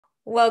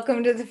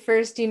Welcome to the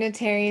First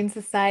Unitarian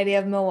Society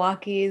of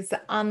Milwaukee's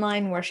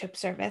online worship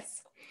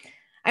service.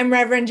 I'm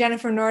Reverend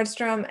Jennifer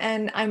Nordstrom,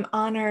 and I'm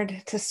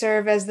honored to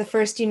serve as the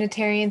First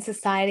Unitarian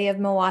Society of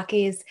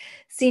Milwaukee's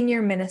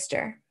senior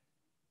minister.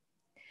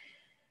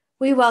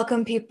 We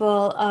welcome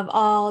people of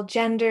all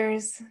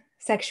genders,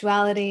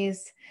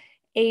 sexualities,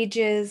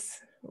 ages,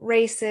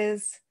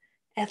 races,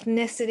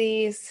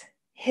 ethnicities,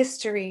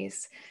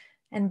 histories,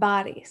 and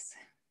bodies.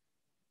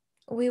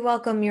 We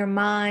welcome your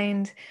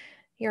mind,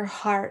 your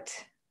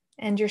heart,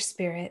 and your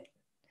spirit.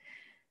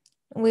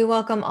 We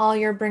welcome all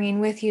you're bringing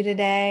with you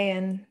today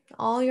and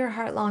all your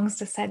heart longs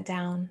to set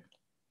down.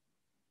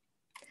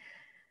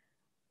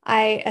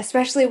 I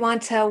especially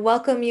want to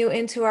welcome you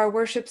into our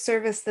worship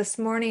service this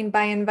morning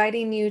by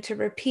inviting you to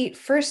repeat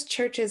First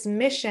Church's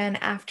mission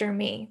after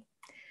me.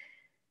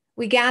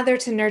 We gather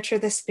to nurture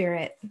the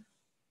spirit,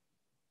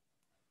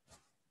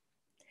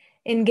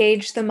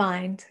 engage the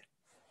mind,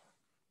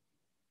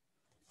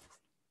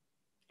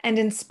 and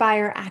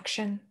inspire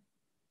action.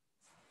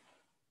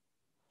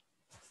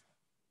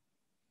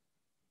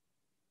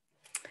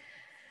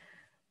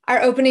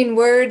 Our opening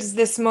words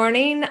this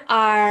morning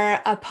are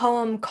a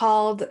poem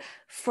called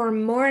For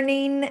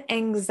Morning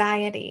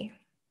Anxiety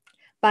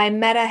by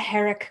Meta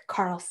Herrick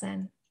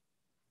Carlson.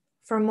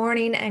 For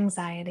morning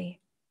anxiety.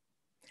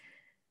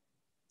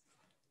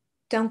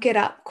 Don't get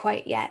up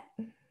quite yet.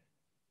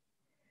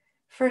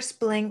 First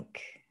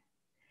blink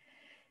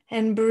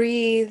and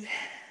breathe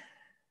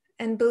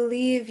and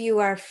believe you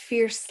are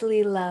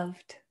fiercely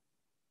loved.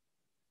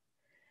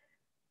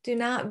 Do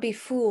not be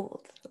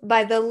fooled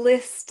by the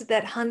list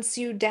that hunts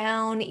you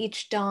down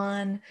each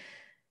dawn.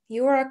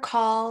 You are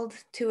called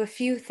to a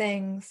few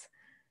things,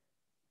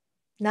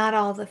 not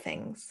all the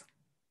things.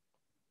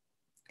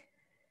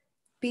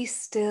 Be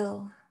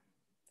still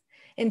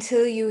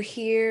until you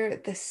hear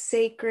the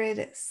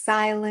sacred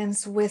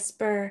silence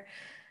whisper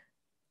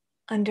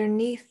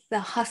underneath the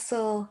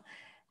hustle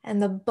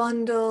and the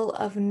bundle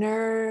of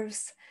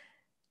nerves.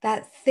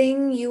 That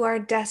thing you are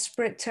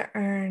desperate to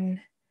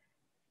earn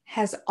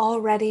has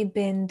already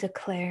been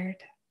declared.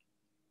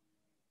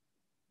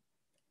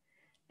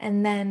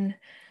 And then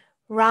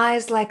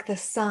rise like the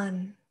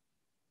sun,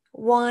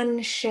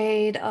 one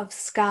shade of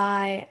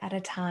sky at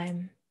a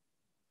time.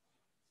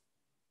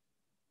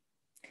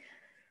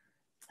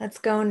 Let's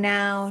go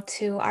now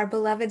to our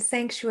beloved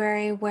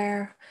sanctuary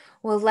where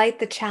we'll light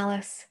the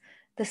chalice,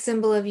 the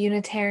symbol of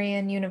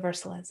Unitarian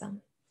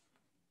Universalism.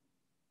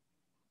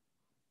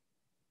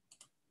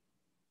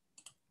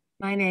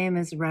 My name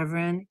is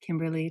Reverend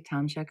Kimberly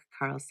Tomczyk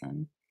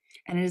Carlson,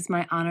 and it is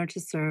my honor to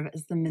serve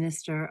as the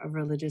Minister of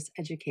Religious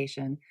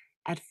Education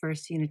at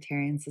First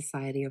Unitarian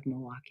Society of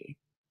Milwaukee.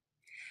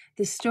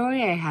 The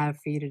story I have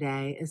for you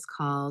today is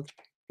called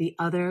The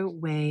Other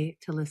Way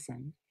to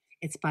Listen.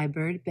 It's by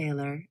Byrd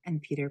Baylor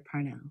and Peter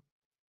Parnell.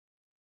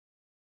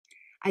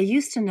 I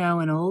used to know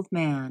an old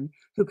man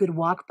who could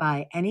walk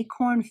by any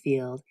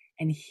cornfield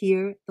and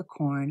hear the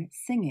corn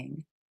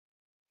singing.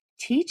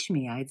 Teach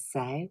me, I'd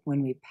say,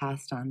 when we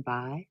passed on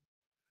by.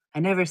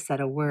 I never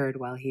said a word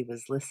while he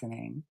was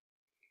listening.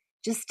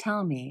 Just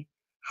tell me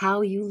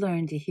how you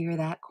learned to hear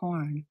that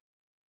corn.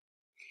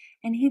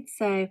 And he'd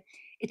say,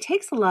 it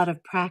takes a lot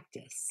of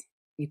practice.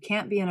 You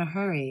can't be in a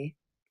hurry.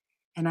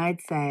 And I'd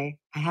say,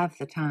 I have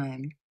the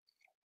time.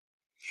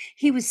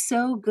 He was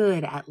so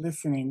good at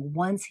listening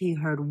once he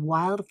heard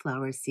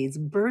wildflower seeds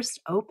burst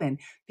open,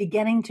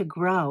 beginning to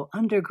grow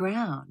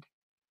underground.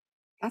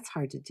 That's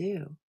hard to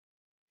do.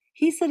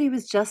 He said he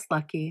was just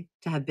lucky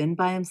to have been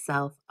by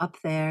himself up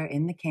there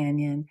in the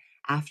canyon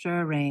after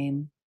a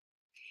rain.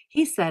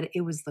 He said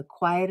it was the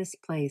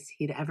quietest place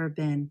he'd ever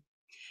been,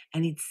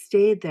 and he'd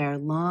stayed there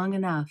long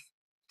enough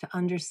to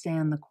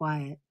understand the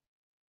quiet.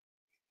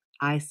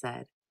 I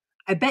said,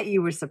 I bet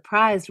you were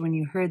surprised when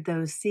you heard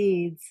those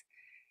seeds.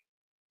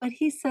 But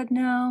he said,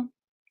 no,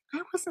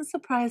 I wasn't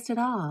surprised at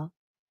all.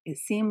 It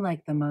seemed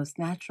like the most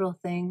natural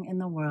thing in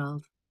the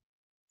world.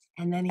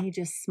 And then he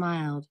just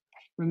smiled,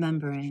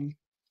 remembering.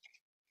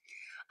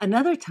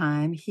 Another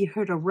time, he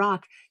heard a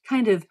rock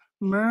kind of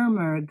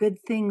murmur good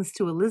things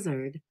to a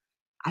lizard.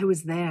 I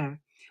was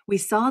there. We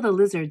saw the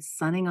lizard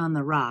sunning on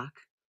the rock.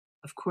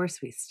 Of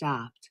course, we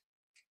stopped.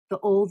 The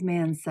old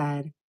man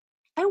said,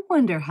 I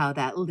wonder how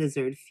that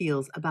lizard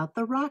feels about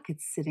the rock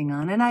it's sitting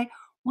on, and I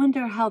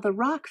wonder how the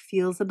rock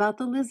feels about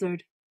the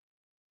lizard.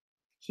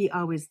 He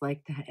always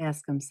liked to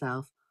ask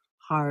himself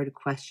hard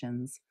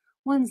questions,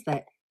 ones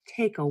that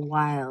take a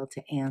while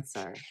to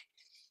answer.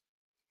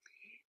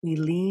 We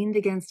leaned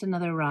against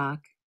another rock.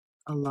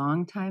 A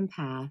long time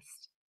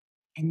passed,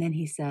 and then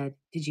he said,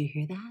 did you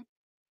hear that?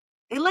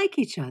 They like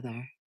each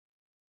other.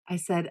 I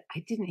said,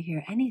 I didn't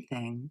hear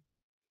anything.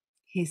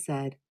 He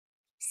said,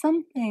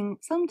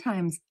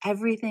 sometimes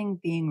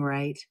everything being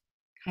right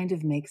kind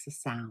of makes a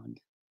sound.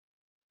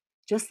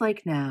 Just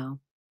like now,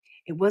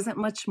 it wasn't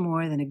much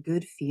more than a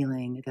good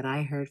feeling that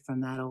I heard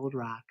from that old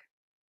rock.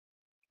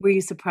 Were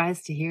you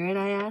surprised to hear it?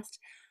 I asked.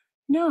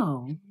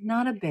 No,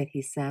 not a bit,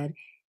 he said.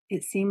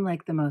 It seemed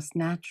like the most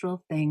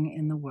natural thing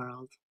in the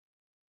world.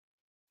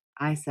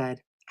 I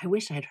said, I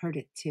wish I'd heard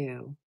it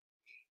too.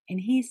 And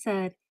he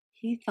said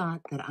he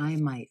thought that I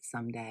might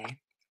someday.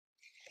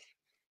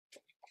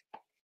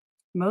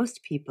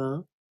 Most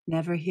people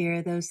never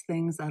hear those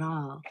things at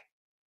all.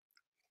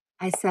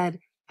 I said,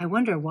 I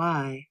wonder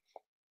why.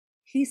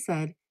 He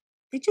said,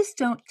 they just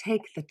don't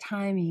take the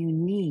time you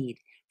need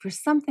for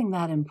something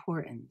that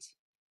important.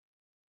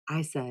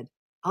 I said,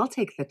 I'll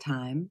take the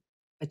time,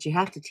 but you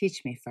have to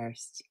teach me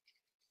first.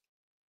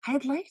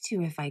 I'd like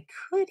to if I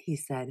could, he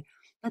said,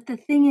 but the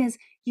thing is,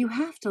 you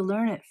have to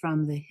learn it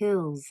from the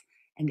hills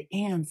and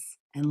ants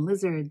and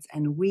lizards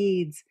and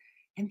weeds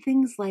and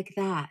things like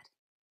that.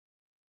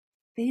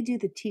 They do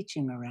the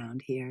teaching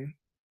around here.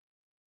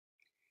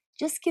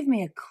 Just give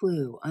me a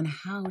clue on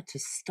how to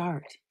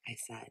start, I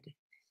said.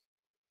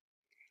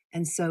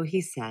 And so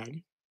he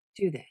said,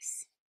 do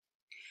this.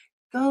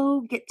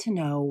 Go get to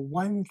know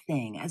one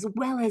thing as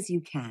well as you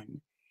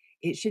can.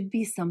 It should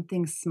be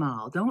something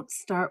small. Don't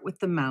start with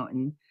the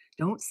mountain.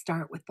 Don't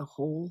start with the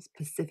whole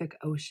Pacific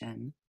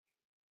Ocean.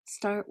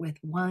 Start with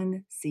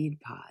one seed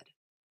pod,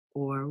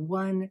 or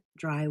one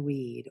dry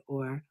weed,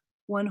 or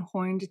one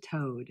horned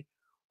toad,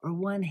 or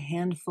one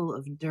handful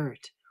of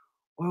dirt,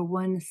 or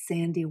one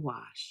sandy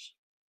wash.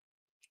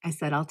 I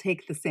said, I'll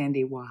take the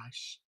sandy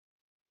wash.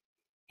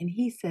 And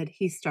he said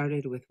he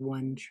started with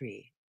one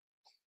tree.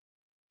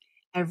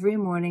 Every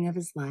morning of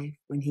his life,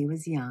 when he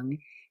was young,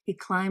 he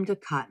climbed a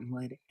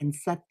cottonwood and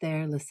sat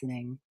there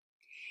listening.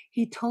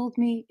 He told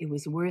me it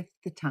was worth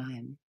the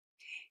time.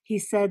 He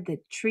said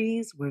that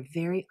trees were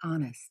very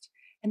honest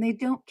and they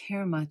don't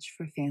care much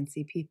for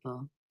fancy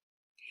people.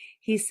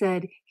 He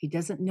said he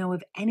doesn't know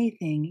of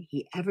anything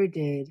he ever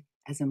did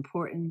as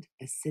important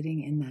as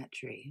sitting in that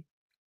tree.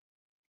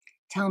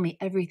 Tell me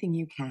everything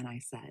you can, I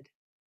said.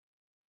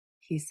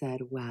 He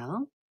said,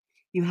 well,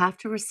 you have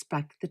to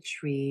respect the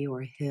tree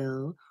or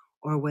hill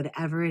or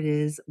whatever it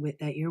is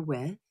that you're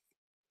with.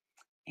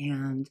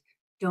 And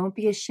don't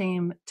be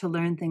ashamed to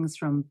learn things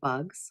from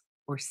bugs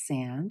or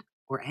sand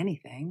or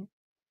anything.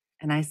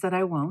 And I said,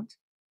 I won't.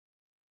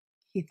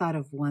 He thought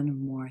of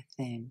one more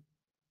thing.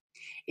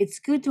 It's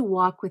good to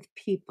walk with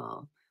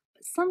people,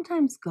 but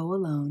sometimes go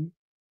alone.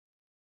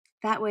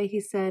 That way,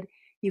 he said,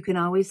 you can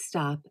always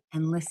stop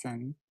and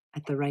listen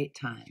at the right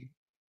time.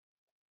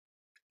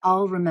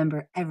 I'll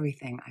remember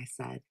everything, I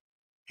said,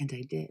 and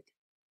I did.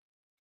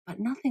 But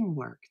nothing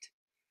worked.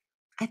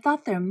 I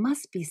thought there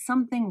must be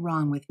something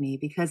wrong with me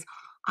because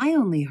I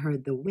only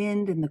heard the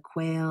wind and the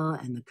quail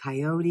and the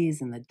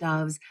coyotes and the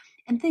doves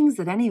and things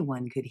that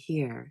anyone could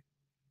hear.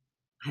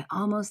 I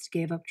almost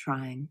gave up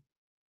trying.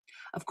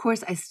 Of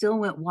course, I still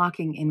went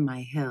walking in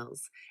my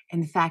hills.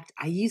 In fact,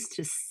 I used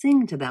to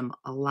sing to them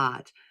a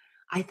lot.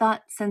 I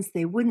thought since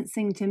they wouldn't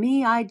sing to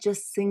me, I'd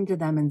just sing to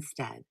them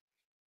instead.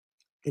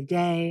 The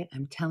day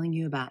I'm telling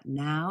you about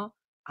now,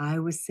 I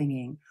was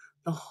singing.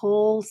 The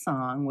whole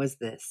song was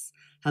this: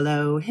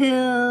 hello,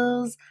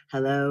 hills,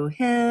 hello,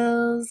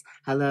 hills,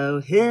 hello,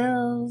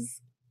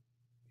 hills.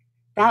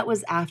 That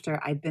was after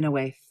I'd been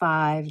away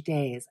 5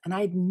 days, and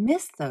I'd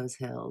missed those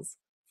hills.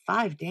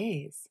 5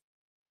 days.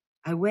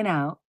 I went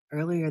out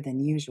earlier than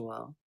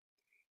usual.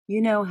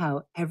 You know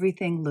how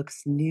everything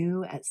looks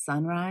new at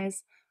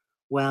sunrise?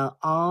 Well,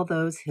 all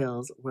those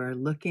hills were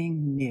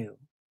looking new.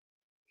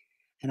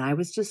 And I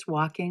was just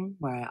walking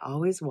where I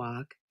always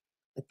walk,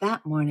 but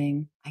that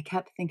morning I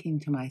kept thinking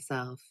to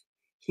myself,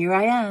 here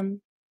I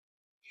am.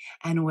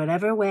 And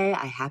whatever way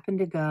I happened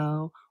to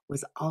go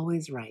was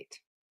always right.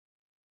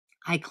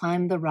 I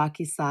climbed the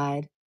rocky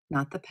side,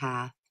 not the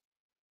path.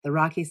 The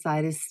rocky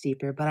side is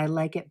steeper, but I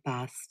like it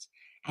best.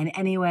 And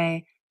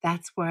anyway,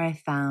 that's where I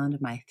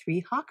found my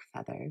 3 hawk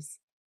feathers.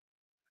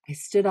 I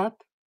stood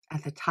up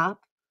at the top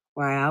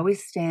where I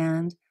always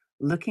stand,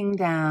 looking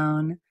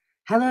down.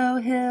 Hello,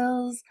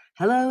 hills,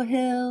 hello,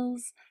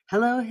 hills,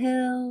 hello,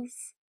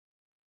 hills.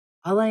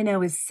 All I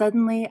know is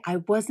suddenly I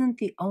wasn't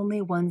the only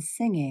one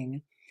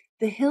singing.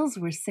 The hills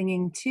were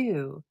singing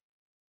too.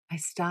 I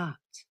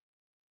stopped.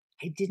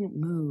 I didn't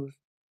move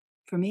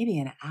for maybe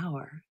an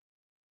hour.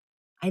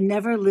 I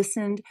never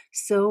listened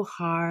so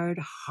hard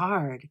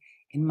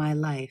in my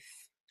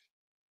life.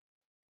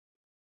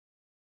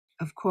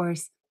 Of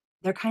course,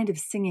 their kind of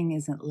singing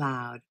isn't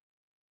loud.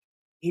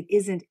 It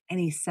isn't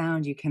any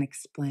sound you can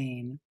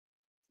explain.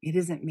 It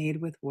isn't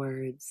made with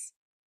words.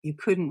 You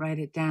couldn't write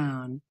it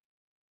down.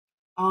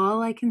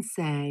 All I can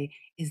say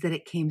is that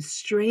it came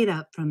straight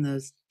up from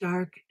those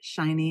dark,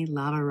 shiny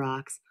lava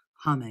rocks,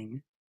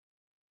 humming.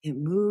 It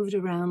moved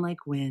around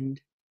like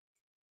wind.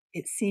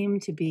 It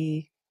seemed to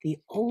be the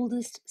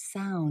oldest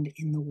sound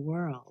in the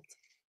world.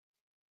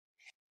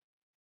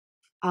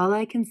 All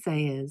I can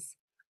say is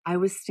I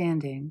was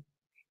standing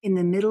in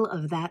the middle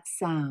of that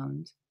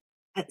sound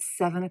at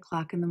 7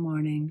 o'clock in the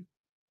morning,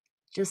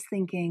 just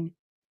thinking,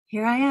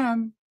 here I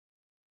am,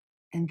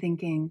 and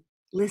thinking,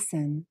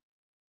 listen,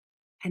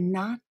 and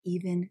not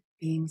even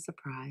being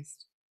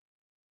surprised.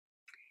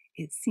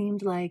 It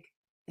seemed like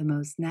the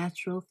most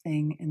natural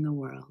thing in the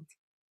world.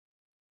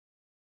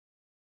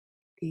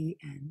 The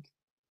end.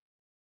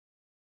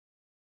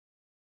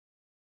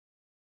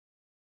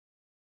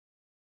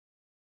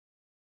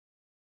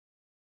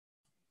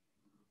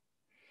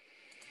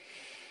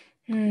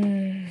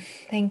 Mm,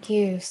 Thank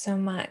you so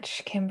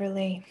much,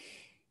 Kimberly.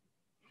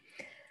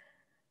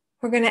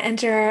 We're going to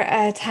enter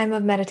a time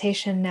of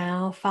meditation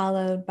now,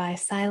 followed by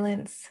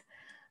silence,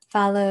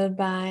 followed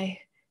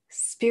by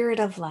spirit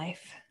of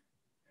life.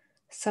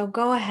 So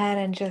go ahead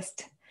and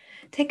just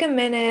take a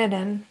minute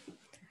and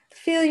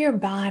feel your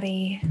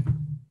body.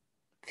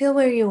 Feel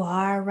where you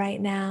are right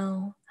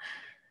now.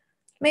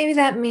 Maybe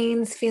that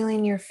means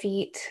feeling your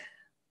feet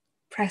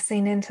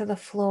pressing into the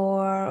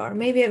floor, or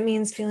maybe it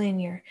means feeling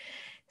your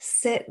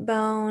sit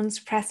bones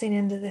pressing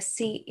into the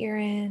seat you're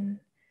in.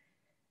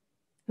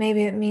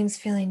 Maybe it means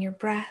feeling your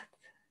breath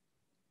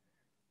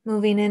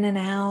moving in and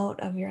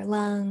out of your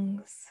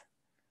lungs.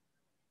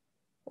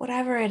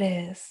 Whatever it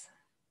is,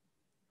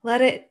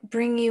 let it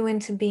bring you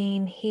into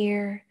being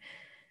here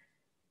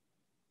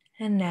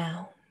and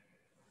now.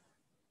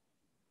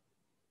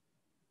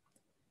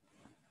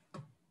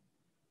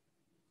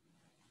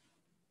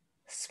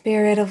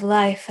 Spirit of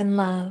life and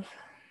love,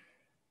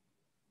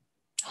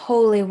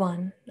 Holy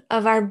One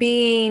of our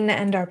being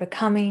and our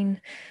becoming,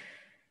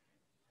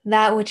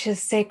 that which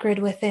is sacred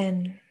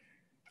within,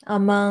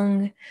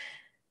 among,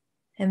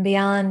 and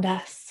beyond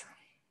us.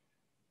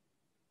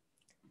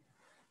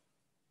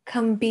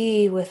 Come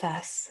be with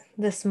us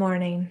this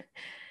morning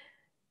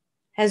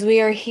as we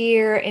are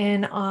here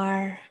in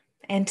our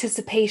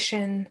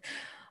anticipation,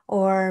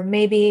 or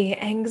maybe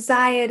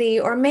anxiety,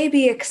 or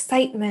maybe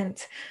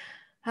excitement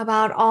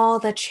about all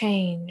the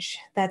change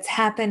that's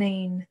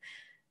happening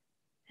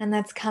and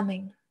that's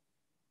coming.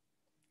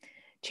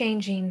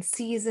 Changing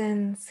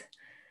seasons,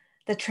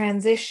 the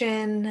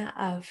transition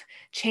of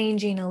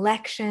changing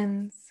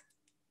elections.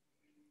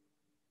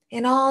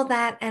 In all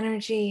that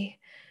energy,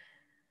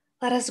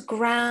 let us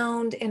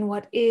ground in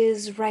what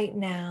is right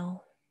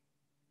now.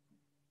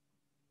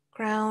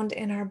 Ground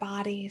in our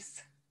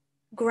bodies,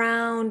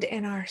 ground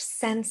in our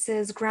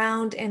senses,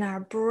 ground in our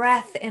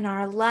breath, in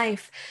our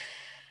life.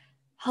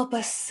 Help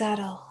us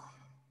settle,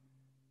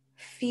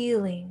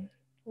 feeling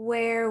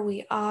where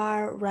we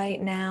are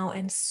right now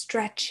and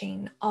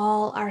stretching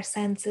all our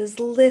senses,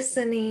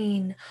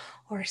 listening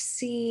or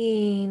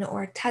seeing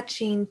or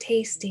touching,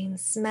 tasting,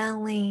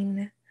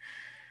 smelling.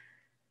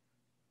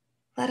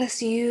 Let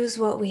us use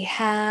what we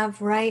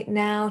have right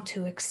now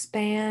to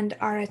expand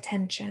our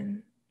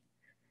attention,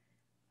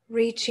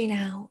 reaching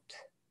out,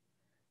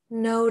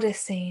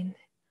 noticing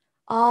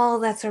all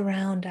that's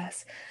around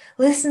us,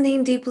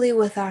 listening deeply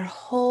with our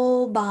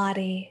whole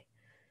body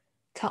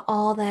to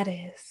all that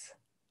is.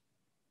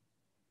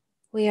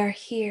 We are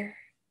here,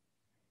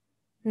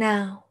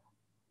 now,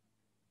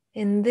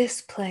 in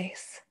this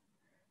place,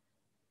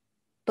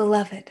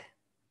 beloved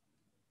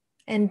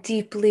and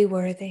deeply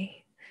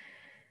worthy.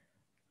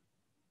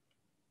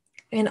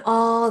 In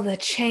all the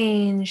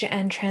change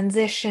and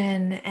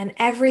transition and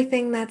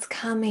everything that's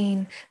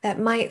coming that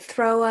might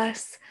throw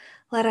us,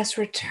 let us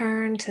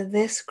return to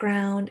this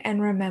ground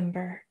and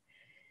remember,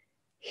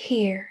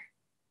 here,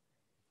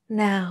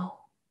 now,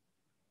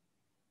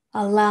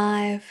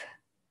 alive,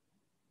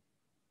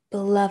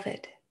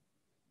 beloved.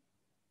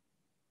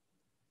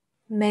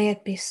 May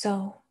it be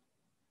so,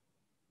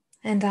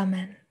 and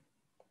amen.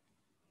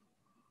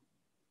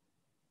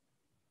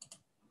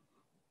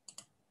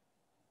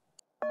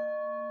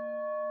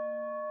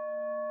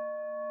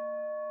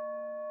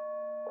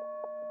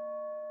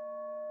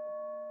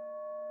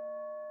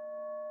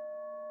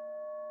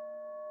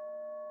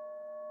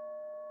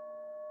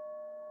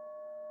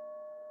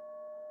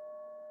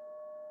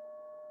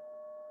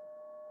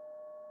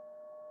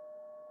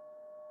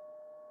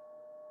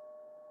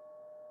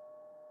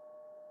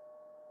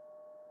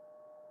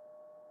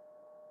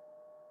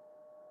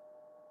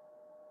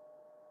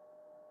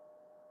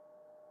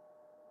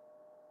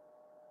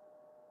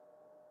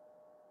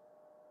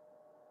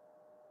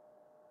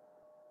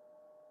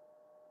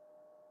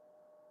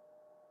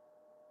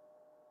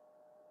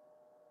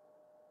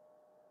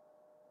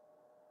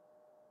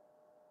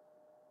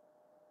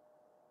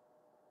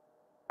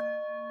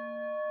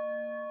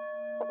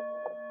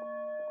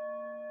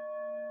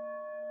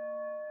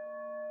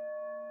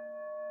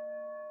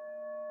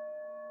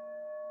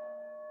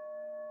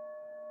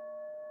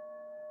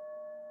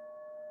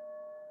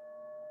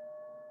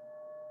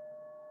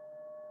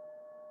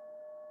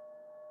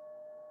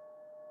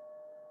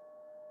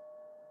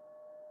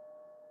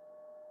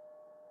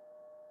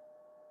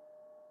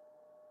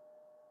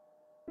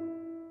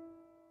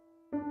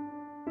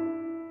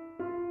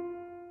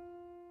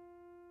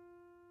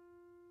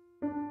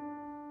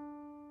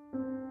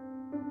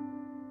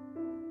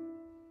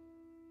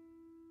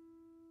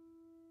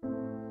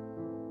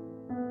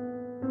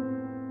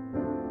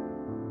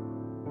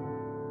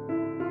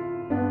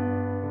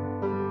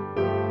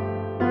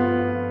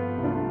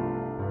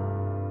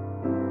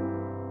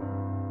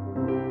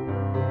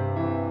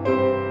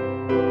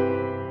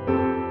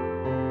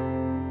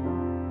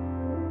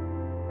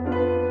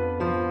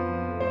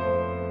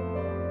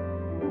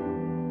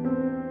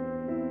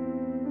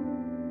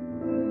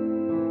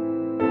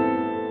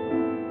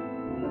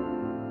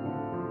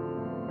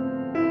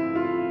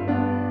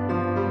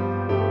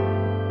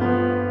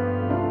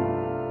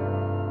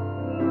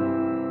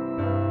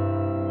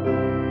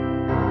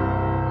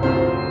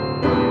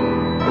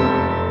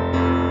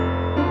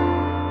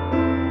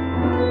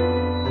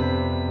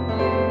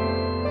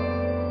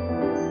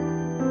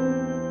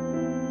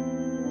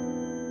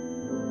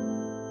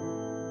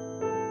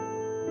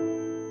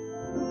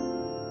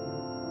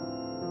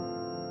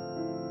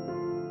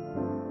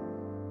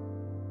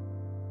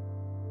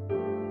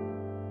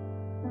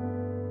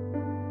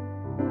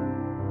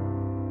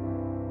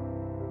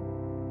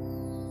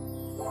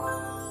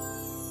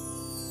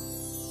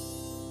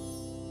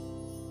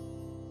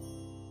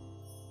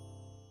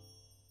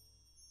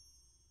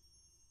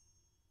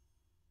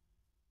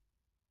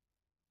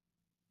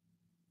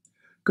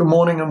 Good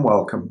morning and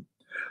welcome.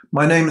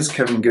 My name is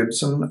Kevin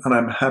Gibson, and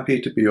I'm happy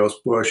to be your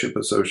worship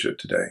associate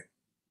today.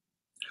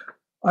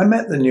 I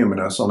met the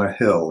Numinous on a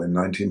hill in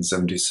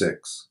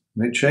 1976,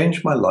 and it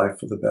changed my life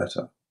for the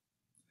better.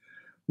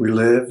 We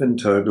live in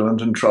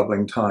turbulent and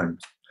troubling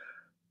times,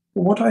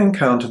 but what I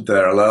encountered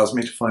there allows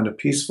me to find a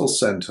peaceful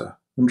center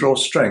and draw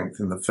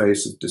strength in the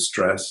face of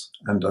distress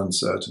and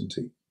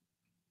uncertainty.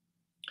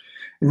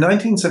 In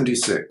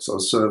 1976, I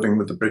was serving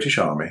with the British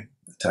Army,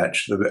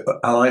 attached to the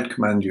Allied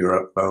Command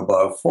Europe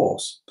Mobile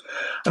Force,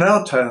 and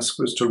our task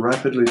was to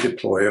rapidly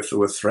deploy if there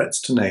were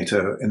threats to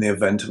NATO in the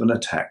event of an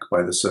attack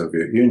by the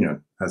Soviet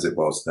Union, as it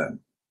was then.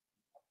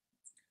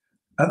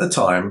 At the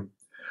time,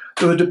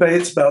 there were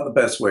debates about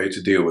the best way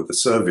to deal with the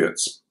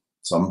Soviets.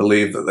 Some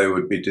believed that they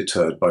would be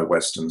deterred by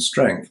Western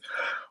strength,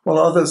 while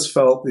others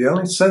felt the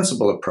only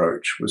sensible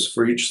approach was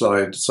for each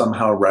side to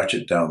somehow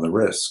ratchet down the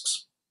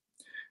risks.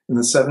 In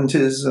the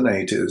 70s and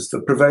 80s, the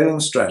prevailing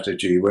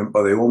strategy went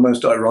by the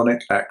almost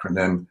ironic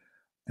acronym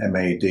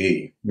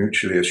MAD,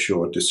 Mutually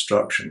Assured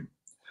Destruction.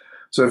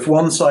 So if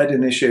one side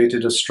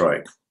initiated a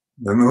strike,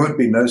 then there would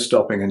be no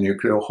stopping a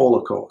nuclear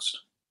holocaust.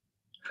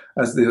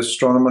 As the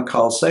astronomer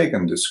Carl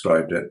Sagan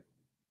described it,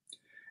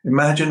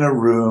 imagine a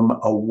room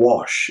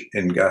awash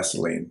in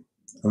gasoline,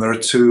 and there are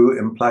two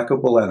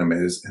implacable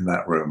enemies in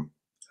that room.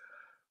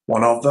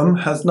 One of them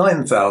has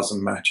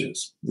 9,000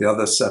 matches, the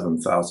other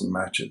 7,000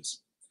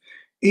 matches.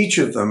 Each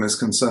of them is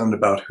concerned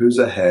about who's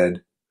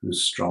ahead,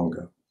 who's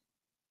stronger.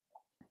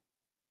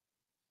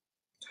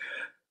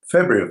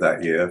 February of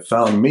that year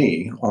found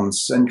me on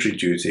sentry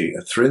duty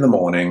at 3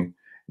 a.m.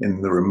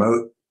 in the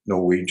remote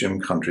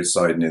Norwegian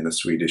countryside near the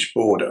Swedish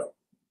border,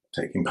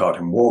 taking part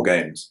in war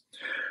games.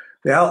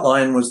 The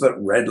outline was that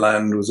Red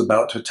Land was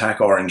about to attack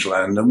Orange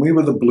Land, and we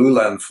were the Blue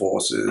Land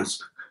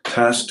forces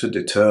tasked to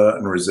deter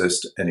and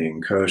resist any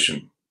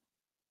incursion.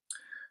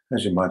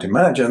 As you might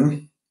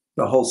imagine,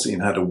 the whole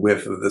scene had a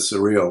whiff of the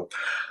surreal.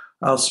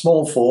 Our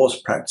small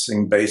force,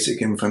 practicing basic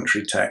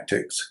infantry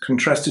tactics,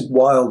 contrasted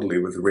wildly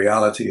with the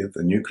reality of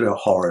the nuclear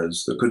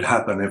horrors that could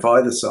happen if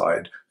either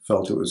side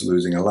felt it was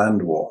losing a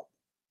land war.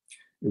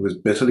 It was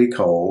bitterly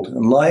cold,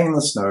 and lying in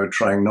the snow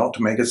trying not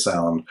to make a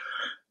sound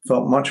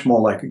felt much more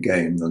like a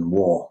game than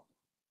war.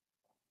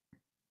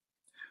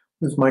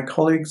 With my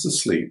colleagues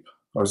asleep,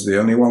 I was the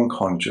only one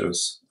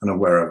conscious and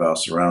aware of our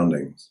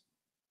surroundings.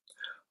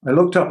 I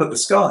looked up at the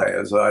sky,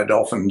 as I'd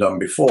often done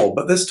before,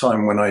 but this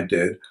time when I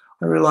did,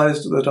 I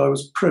realized that I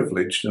was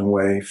privileged in a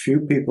way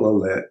few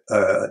people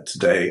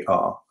today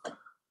are.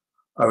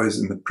 I was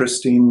in the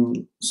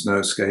pristine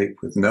snowscape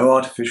with no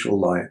artificial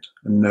light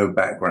and no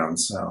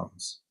background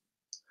sounds.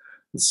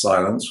 The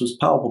silence was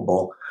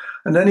palpable,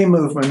 and any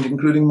movement,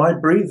 including my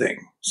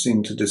breathing,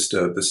 seemed to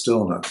disturb the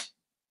stillness.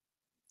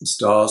 The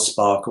stars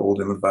sparkled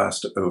in the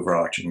vast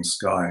overarching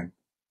sky.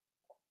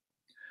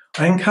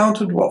 I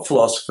encountered what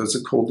philosophers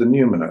are called the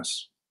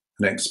numinous,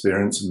 an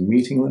experience of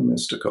meeting the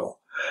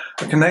mystical,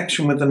 a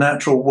connection with the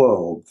natural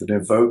world that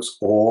evokes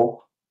awe,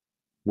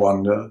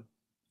 wonder,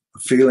 a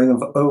feeling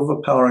of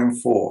overpowering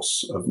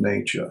force of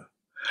nature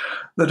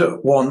that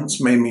at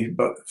once made me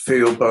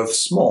feel both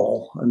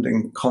small and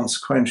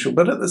inconsequential,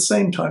 but at the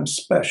same time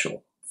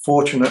special,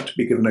 fortunate to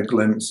be given a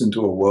glimpse into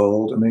a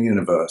world and a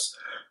universe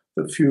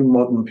that few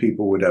modern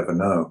people would ever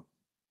know.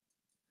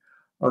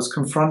 I was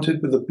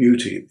confronted with the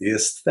beauty, the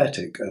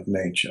aesthetic of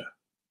nature,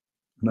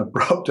 an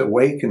abrupt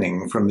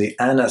awakening from the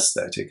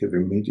anesthetic of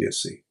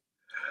immediacy.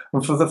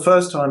 And for the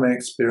first time, I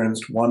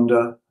experienced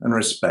wonder and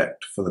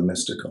respect for the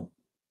mystical.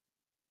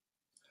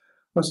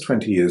 I was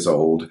 20 years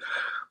old.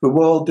 The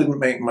world didn't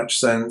make much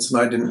sense,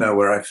 and I didn't know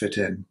where I fit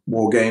in.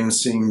 War games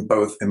seemed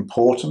both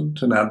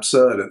important and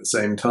absurd at the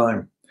same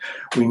time.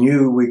 We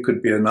knew we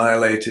could be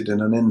annihilated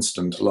in an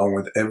instant along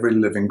with every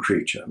living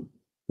creature.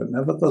 But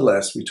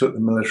nevertheless, we took the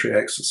military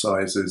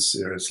exercises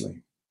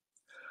seriously.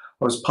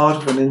 I was part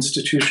of an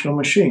institutional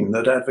machine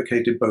that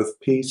advocated both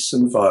peace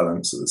and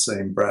violence at the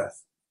same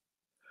breath.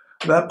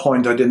 At that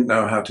point, I didn't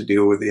know how to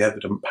deal with the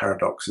evident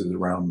paradoxes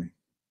around me.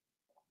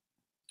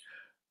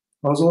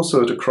 I was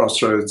also at a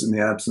crossroads in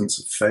the absence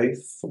of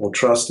faith or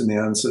trust in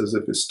the answers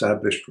of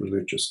established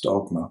religious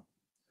dogma.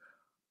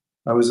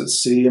 I was at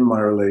sea in my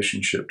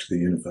relationship to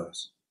the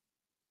universe.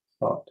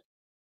 But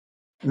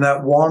in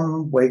that one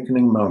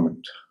awakening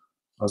moment,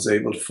 I was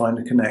able to find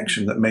a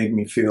connection that made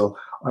me feel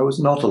I was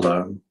not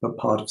alone, but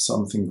part of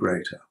something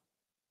greater.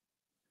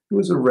 It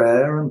was a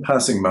rare and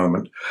passing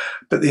moment,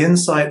 but the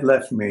insight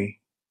left me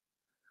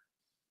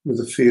with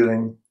a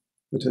feeling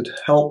that had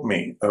helped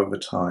me over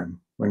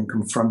time when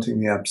confronting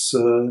the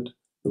absurd,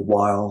 the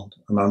wild,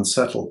 and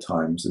unsettled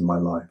times in my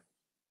life.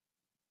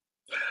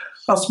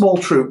 Our small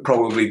troop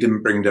probably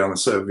didn't bring down the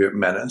Soviet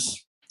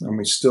menace, and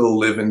we still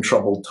live in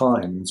troubled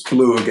times.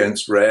 Blue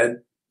against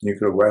red,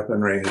 nuclear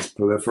weaponry has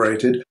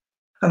proliferated,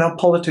 and our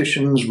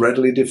politicians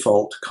readily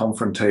default to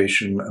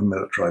confrontation and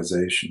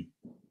militarization.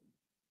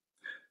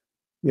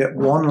 Yet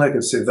one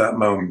legacy of that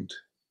moment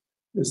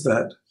is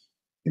that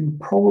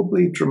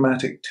improbably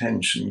dramatic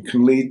tension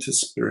can lead to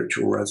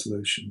spiritual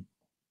resolution.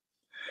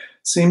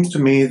 It seems to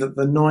me that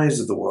the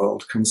noise of the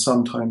world can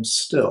sometimes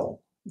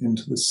still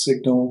into the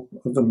signal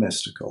of the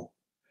mystical,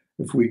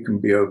 if we can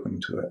be open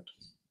to it.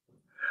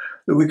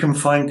 That we can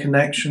find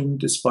connection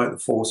despite the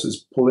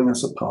forces pulling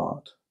us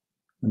apart,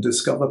 and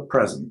discover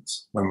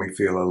presence when we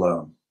feel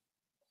alone.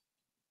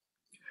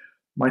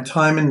 My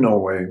time in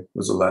Norway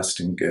was a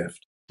lasting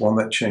gift, one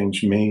that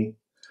changed me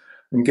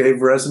and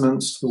gave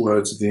resonance to the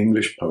words of the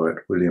English poet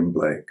William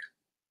Blake.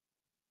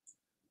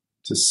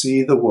 To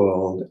see the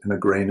world in a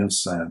grain of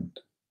sand,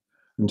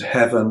 and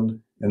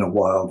heaven in a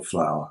wild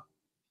flower.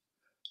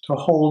 To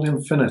hold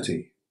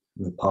infinity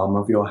in the palm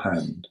of your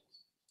hand,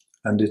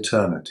 and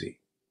eternity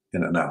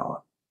in an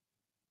hour.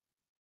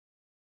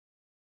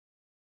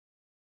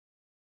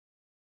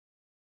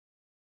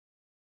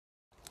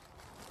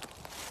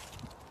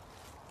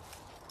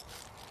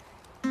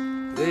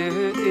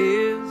 There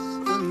is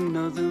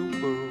another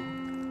world,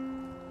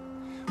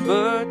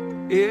 but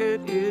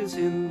it is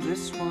in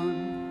this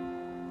one.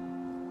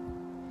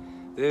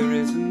 There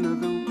is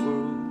another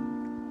world,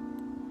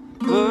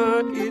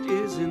 but it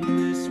is in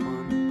this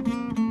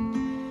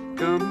one.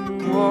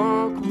 Come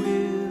walk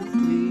with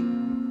me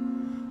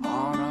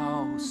on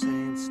All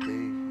Saints'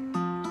 Day.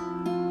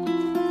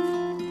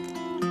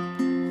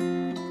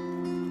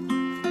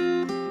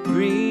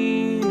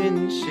 Green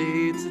in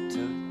shades a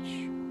touch,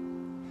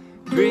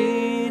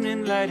 green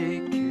in light a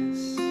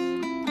kiss,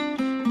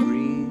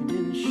 green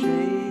in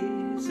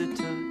shades a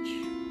touch,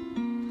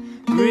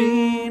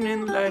 green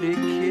in light a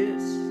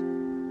kiss.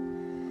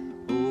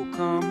 Oh,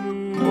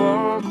 come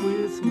walk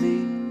with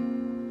me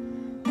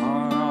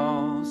on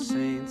All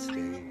Saints' Day.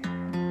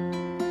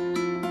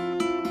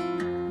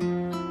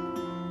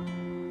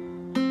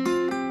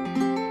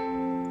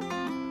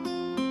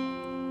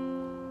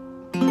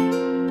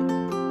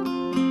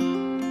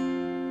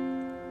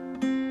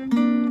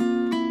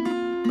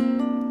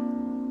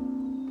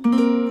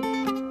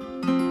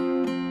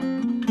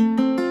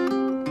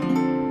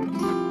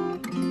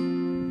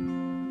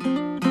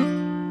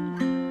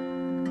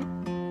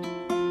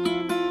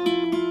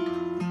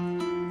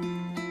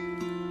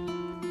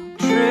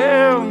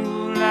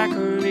 Tremble like a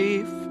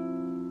leaf,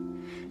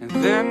 and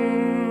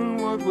then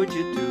what would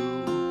you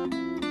do?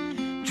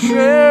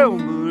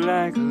 Tremble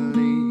like a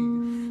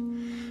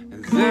leaf,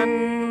 and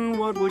then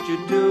what would you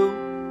do?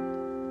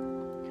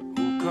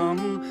 Oh,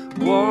 come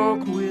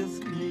walk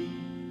with me,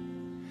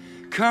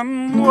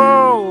 come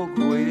walk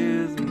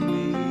with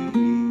me,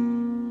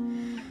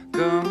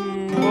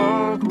 come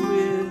walk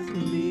with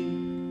me.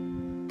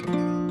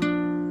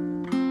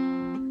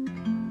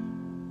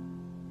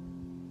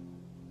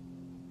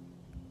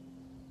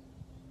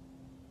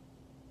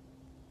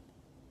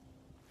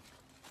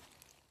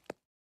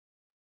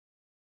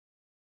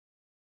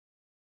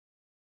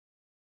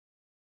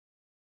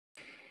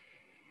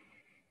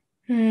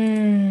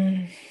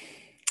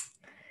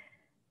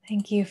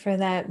 Thank you for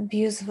that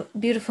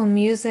beautiful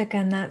music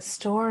and that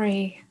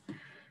story.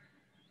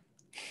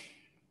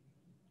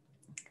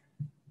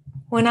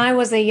 When I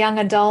was a young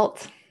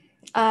adult,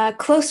 a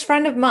close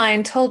friend of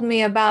mine told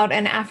me about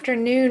an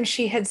afternoon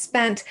she had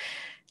spent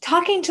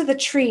talking to the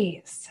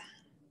trees.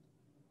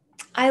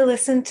 I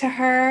listened to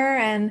her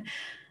and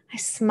I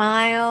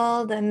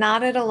smiled and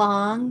nodded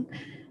along,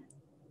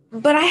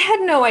 but I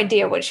had no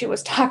idea what she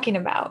was talking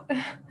about.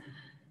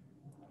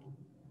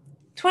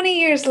 20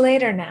 years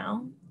later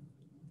now,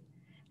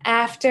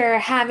 after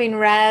having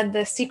read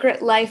The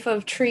Secret Life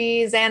of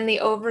Trees and The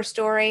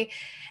Overstory,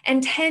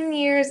 and 10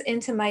 years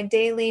into my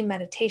daily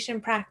meditation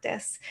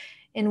practice,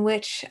 in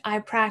which I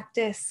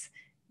practice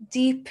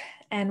deep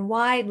and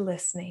wide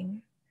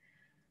listening,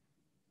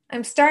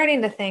 I'm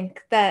starting to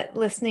think that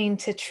listening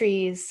to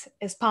trees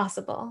is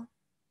possible.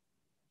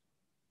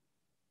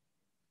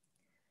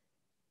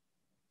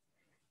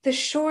 The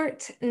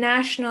short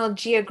National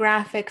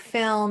Geographic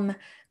film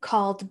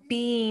called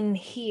Being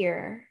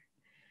Here,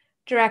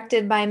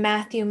 directed by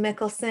Matthew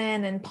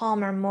Mickelson and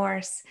Palmer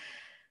Morse,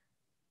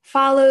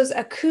 follows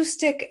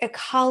acoustic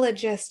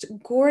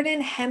ecologist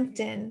Gordon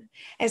Hempton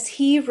as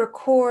he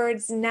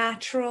records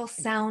natural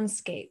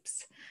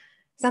soundscapes,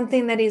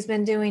 something that he's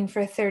been doing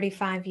for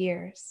 35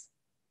 years.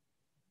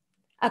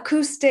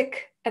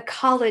 Acoustic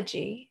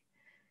ecology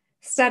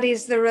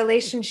studies the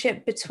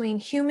relationship between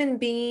human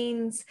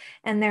beings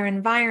and their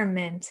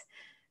environment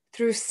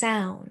through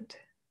sound.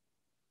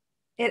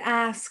 It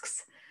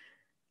asks,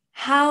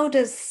 how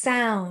does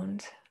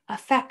sound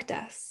affect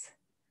us?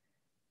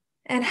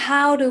 And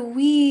how do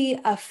we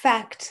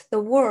affect the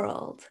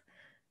world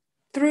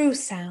through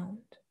sound?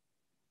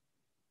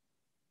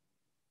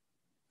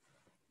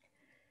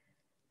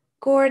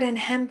 Gordon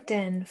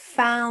Hempton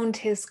found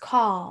his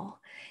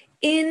call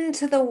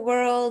into the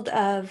world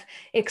of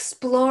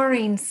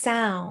exploring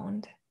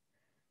sound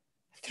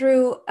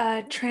through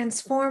a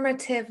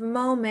transformative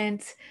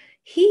moment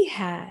he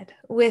had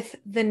with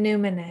the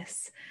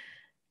numinous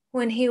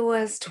when he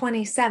was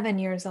 27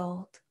 years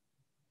old.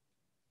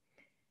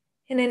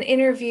 In an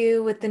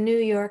interview with the New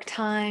York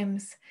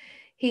Times,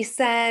 he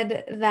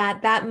said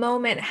that that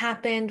moment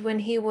happened when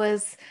he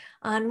was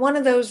on one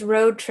of those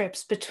road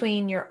trips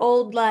between your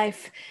old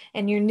life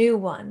and your new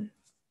one.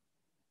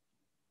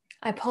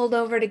 I pulled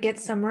over to get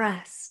some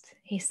rest,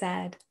 he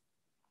said.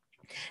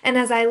 And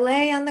as I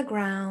lay on the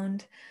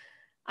ground,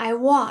 I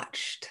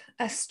watched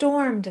a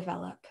storm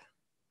develop.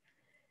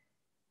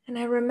 And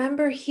I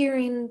remember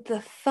hearing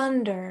the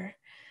thunder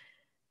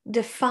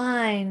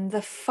define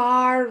the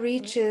far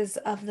reaches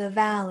of the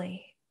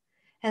valley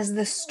as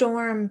the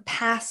storm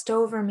passed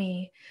over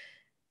me,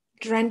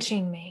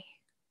 drenching me.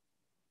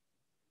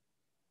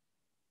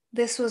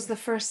 This was the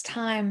first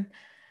time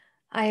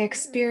I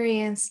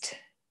experienced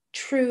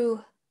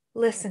true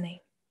listening.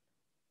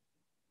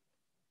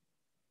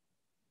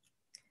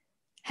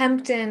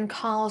 Hempton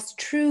calls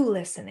true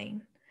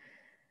listening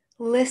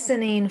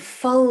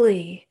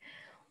fully,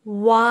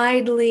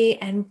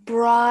 widely, and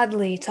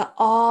broadly to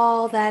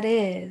all that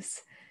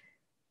is,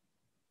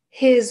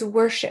 his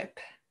worship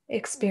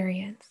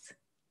experience.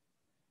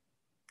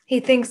 He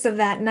thinks of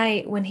that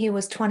night when he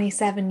was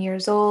 27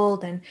 years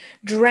old and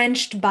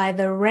drenched by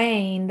the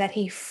rain that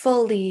he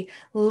fully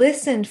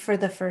listened for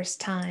the first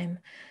time,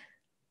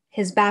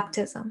 his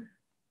baptism.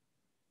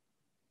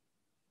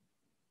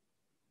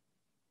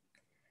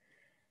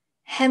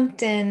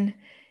 Hempton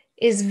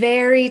is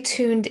very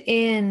tuned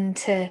in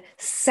to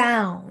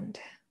sound,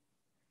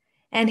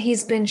 and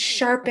he's been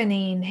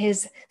sharpening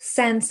his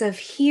sense of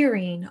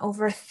hearing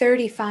over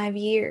 35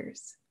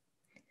 years.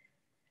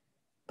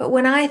 But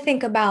when I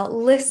think about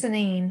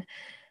listening,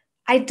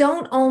 I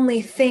don't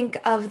only think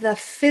of the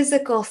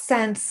physical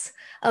sense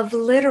of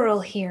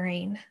literal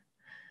hearing.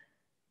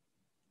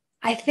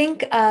 I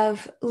think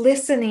of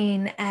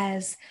listening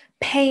as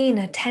paying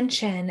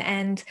attention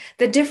and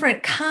the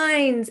different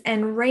kinds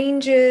and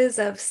ranges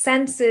of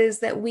senses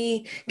that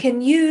we can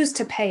use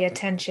to pay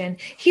attention.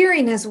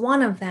 Hearing is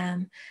one of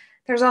them.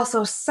 There's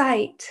also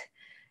sight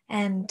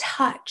and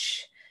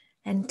touch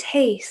and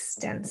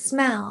taste and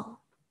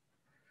smell.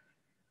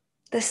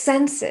 The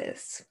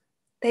senses,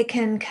 they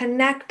can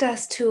connect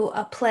us to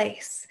a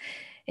place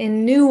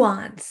in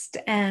nuanced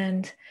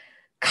and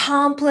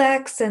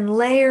complex and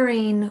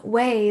layering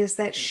ways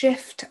that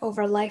shift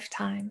over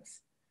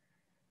lifetimes.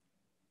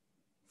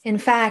 In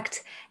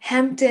fact,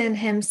 Hempton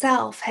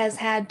himself has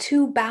had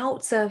 2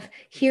 bouts of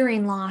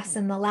hearing loss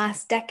in the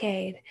last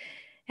decade,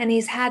 and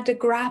he's had to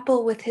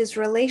grapple with his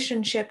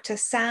relationship to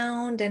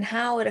sound and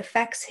how it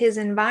affects his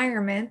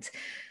environment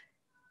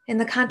in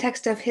the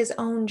context of his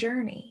own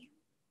journey.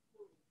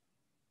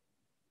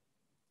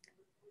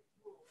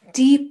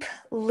 Deep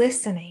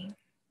listening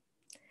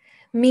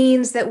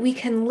means that we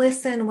can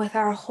listen with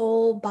our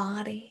whole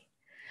body,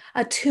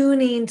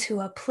 attuning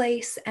to a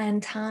place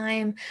and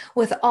time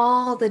with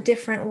all the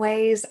different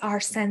ways our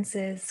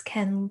senses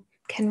can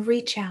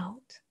reach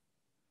out.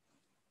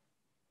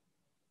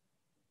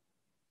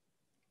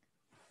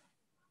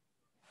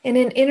 In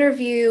an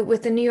interview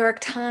with the New York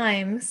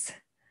Times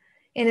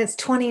in its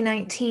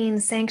 2019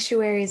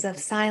 Sanctuaries of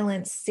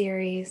Silence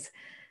series,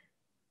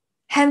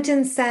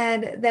 Hempton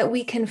said that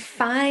we can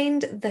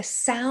find the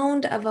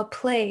sound of a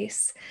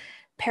place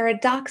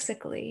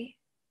paradoxically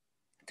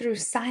through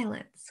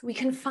silence. We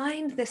can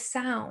find the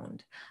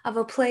sound of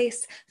a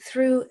place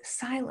through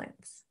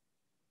silence.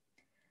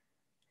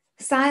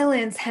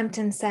 Silence,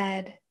 Hempton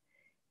said,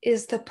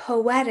 is the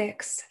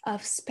poetics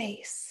of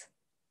space.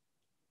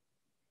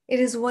 It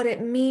is what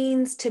it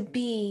means to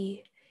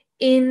be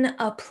in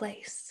a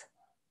place.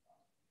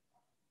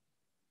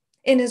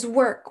 In his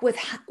work with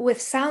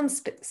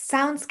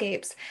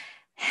soundscapes,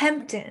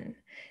 Hempton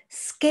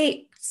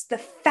scapes the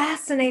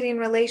fascinating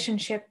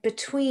relationship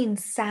between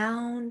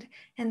sound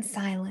and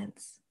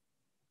silence.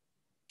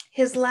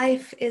 His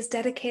life is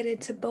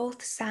dedicated to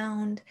both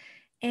sound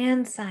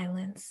and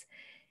silence,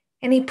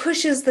 and he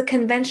pushes the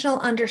conventional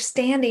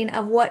understanding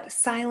of what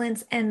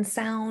silence and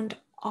sound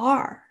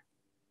are.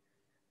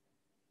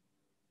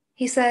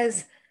 He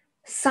says,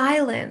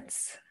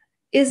 silence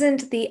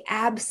isn't the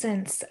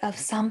absence of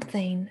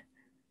something,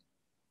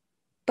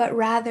 but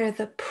rather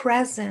the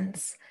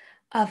presence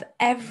of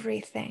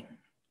everything.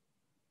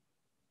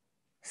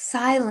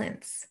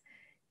 Silence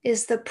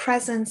is the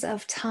presence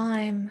of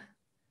time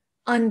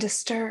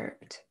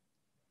undisturbed.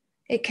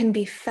 It can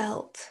be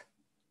felt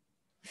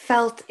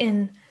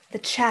in the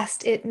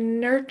chest. It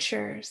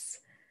nurtures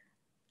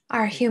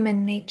our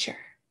human nature.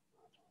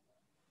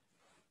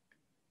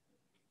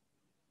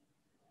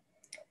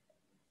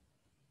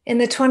 In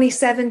the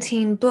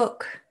 2017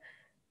 book,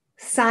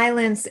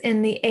 Silence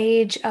in the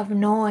Age of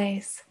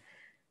Noise,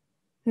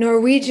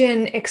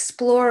 Norwegian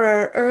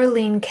explorer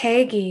Erling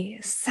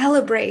Kagi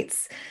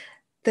celebrates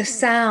the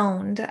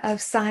sound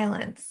of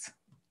silence.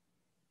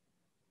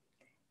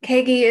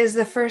 Kagi is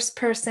the first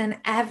person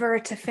ever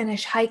to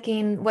finish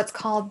hiking what's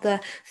called the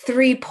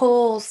 3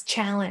 Poles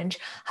Challenge,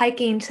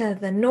 hiking to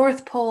the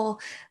North Pole,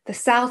 the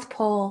South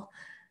Pole,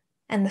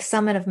 and the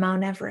summit of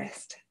Mount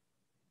Everest.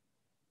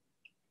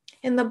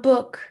 In the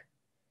book,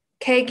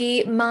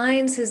 Kagi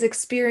mines his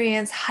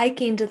experience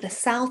hiking to the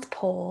South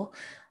Pole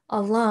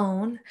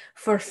alone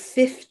for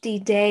 50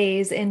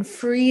 days in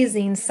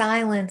freezing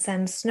silence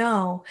and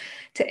snow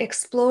to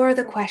explore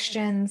the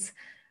questions: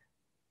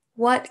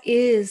 what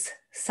is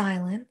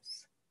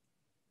silence?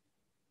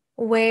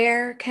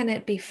 Where can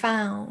it be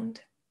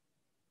found?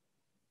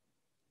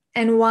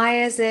 And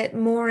why is it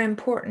more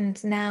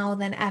important now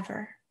than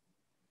ever?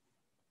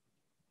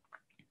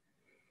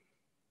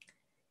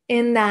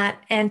 In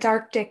that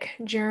Antarctic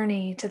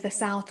journey to the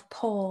South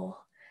Pole,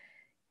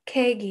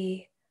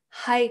 Kegi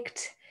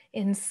hiked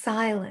in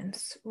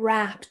silence,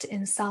 wrapped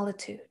in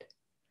solitude.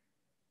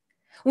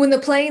 When the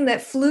plane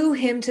that flew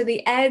him to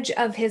the edge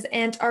of his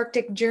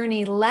Antarctic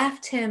journey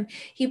left him,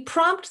 he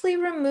promptly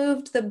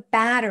removed the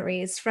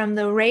batteries from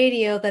the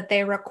radio that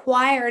they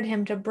required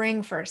him to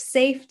bring for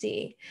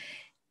safety,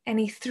 and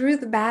he threw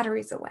the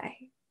batteries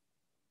away.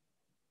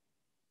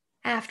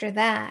 After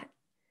that,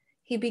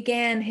 he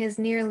began his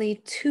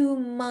nearly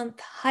 2-month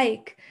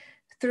hike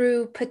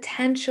through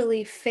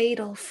potentially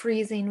fatal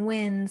freezing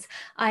winds,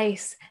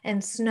 ice,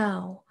 and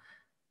snow,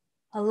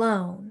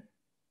 alone,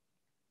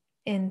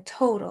 in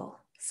total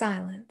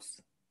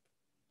silence.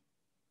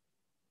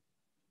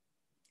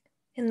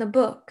 In the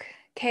book,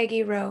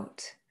 Kegi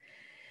wrote,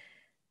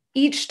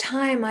 "Each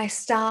time I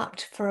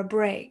stopped for a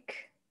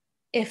break,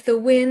 if the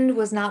wind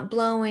was not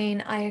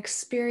blowing, I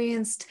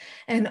experienced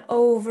an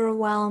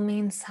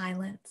overwhelming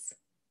silence.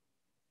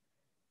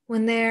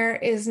 When there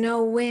is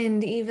no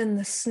wind, even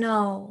the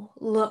snow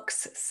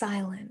looks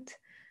silent."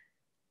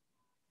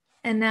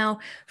 And now,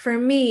 for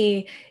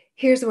me,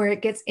 here's where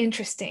it gets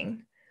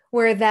interesting,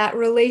 where that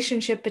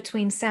relationship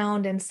between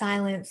sound and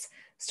silence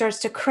starts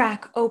to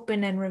crack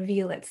open and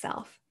reveal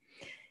itself.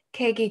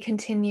 Kegi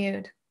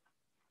continued,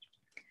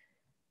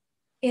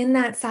 "In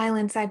that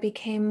silence, I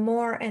became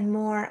more and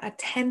more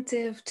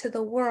attentive to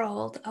the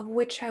world of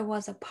which I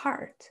was a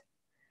part.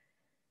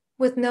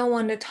 With no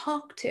one to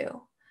talk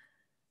to,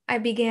 I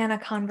began a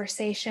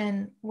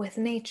conversation with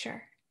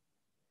nature.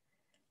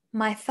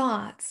 My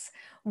thoughts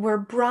were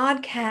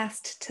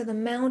broadcast to the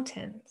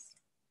mountains,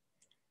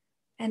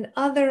 and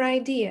other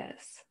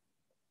ideas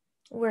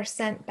were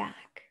sent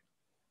back."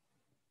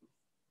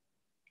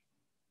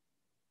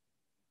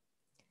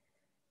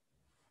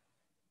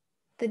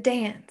 The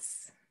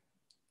dance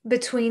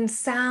between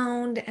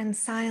sound and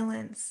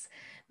silence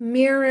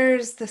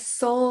mirrors the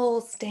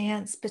soul's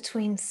dance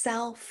between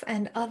self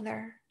and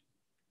other.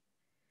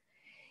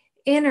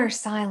 Inner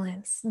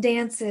silence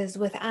dances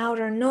with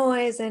outer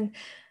noise, and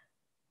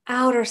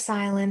outer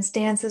silence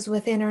dances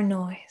with inner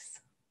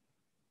noise.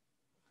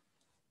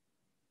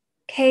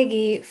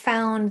 Kegi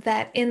found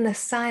that in the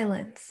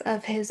silence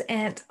of his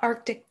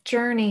Antarctic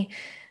journey,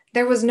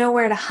 there was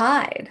nowhere to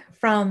hide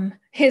from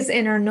his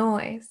inner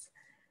noise.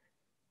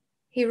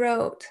 He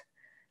wrote,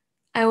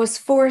 "I was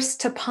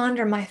forced to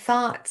ponder my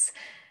thoughts,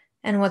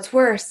 and what's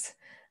worse,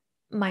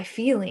 my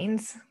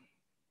feelings.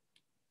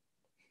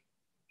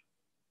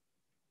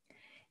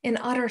 In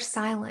utter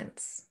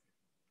silence,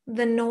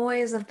 the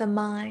noise of the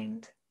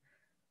mind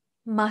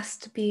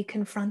must be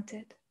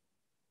confronted.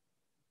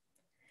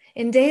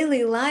 In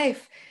daily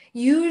life,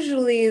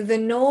 usually the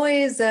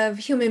noise of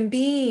human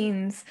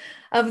beings,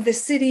 of the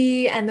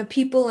city and the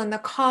people and the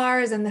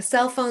cars and the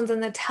cell phones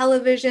and the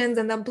televisions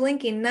and the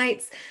blinking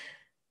nights,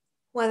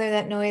 whether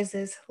that noise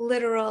is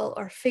literal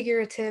or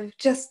figurative,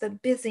 just the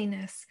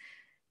busyness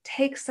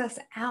takes us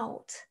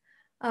out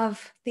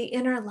of the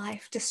inner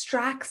life,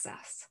 distracts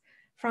us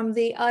from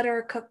the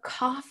utter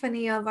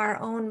cacophony of our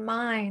own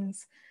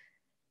minds,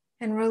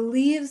 and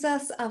relieves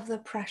us of the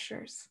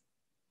pressures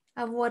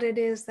of what it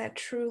is that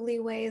truly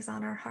weighs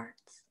on our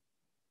hearts.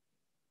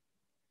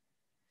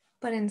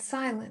 But in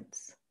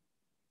silence,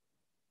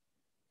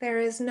 there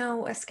is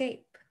no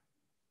escape,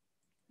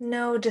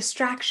 no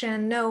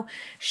distraction, no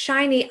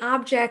shiny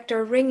object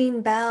or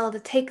ringing bell to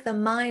take the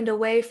mind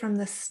away from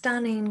the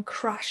stunning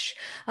crush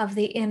of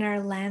the inner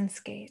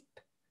landscape.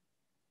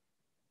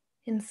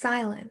 In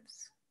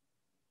silence,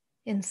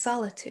 in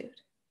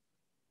solitude,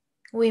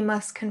 we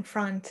must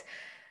confront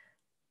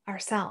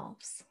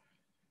ourselves.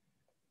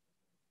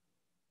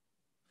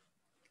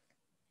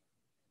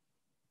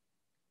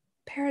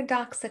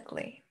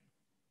 Paradoxically,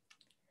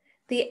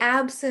 the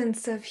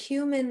absence of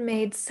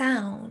human-made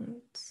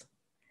sounds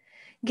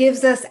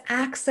gives us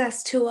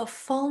access to a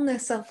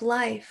fullness of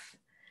life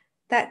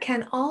that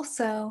can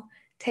also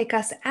take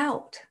us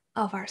out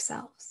of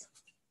ourselves.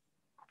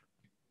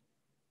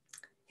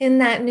 In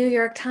that New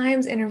York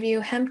Times interview,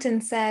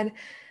 Hempton said,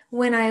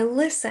 "When I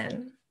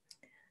listen,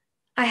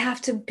 I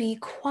have to be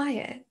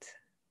quiet,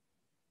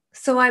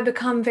 so I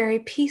become very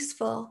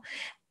peaceful.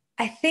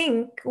 I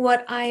think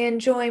what I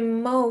enjoy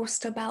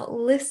most about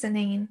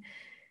listening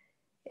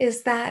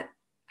is that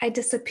I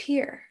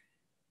disappear.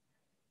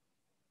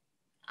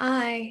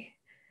 I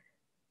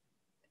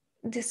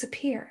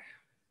disappear."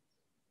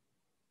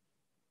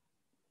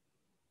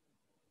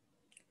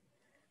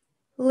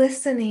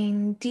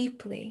 Listening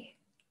deeply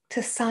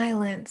to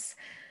silence,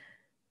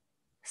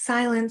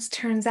 silence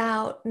turns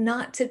out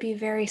not to be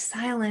very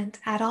silent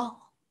at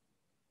all.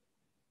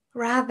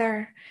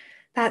 Rather,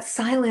 that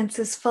silence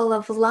is full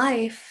of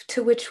life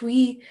to which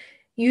we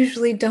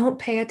usually don't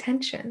pay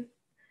attention.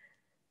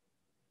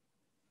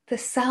 The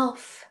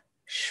self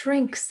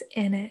shrinks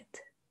in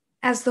it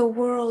as the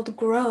world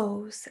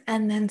grows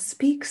and then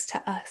speaks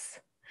to us.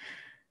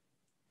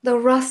 The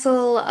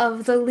rustle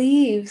of the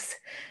leaves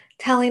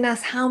telling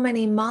us how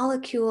many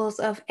molecules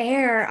of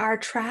air are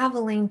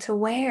traveling to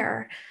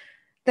where.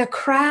 The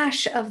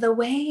crash of the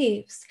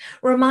waves,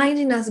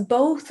 reminding us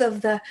both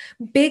of the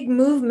big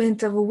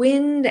movement of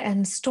wind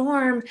and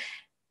storm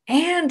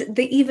and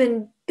the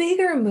even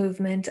bigger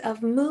movement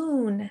of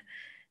moon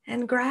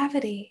and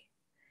gravity.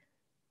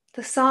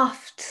 The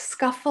soft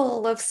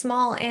scuffle of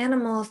small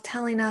animals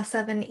telling us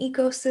of an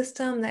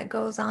ecosystem that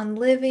goes on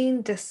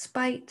living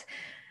despite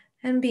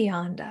and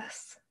beyond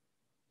us.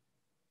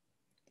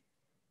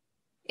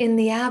 In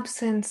the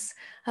absence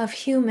of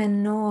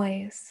human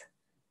noise,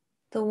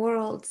 the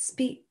world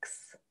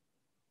speaks.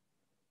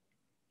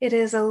 It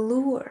is a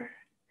lure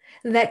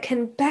that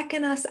can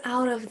beckon us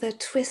out of the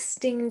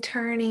twisting,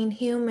 turning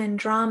human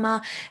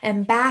drama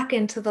and back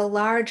into the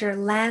larger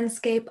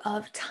landscape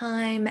of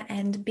time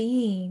and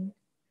being.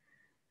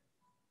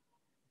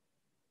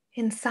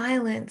 In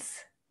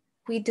silence,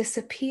 we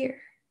disappear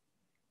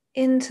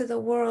into the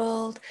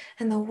world,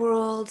 and the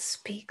world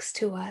speaks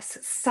to us.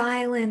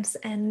 Silence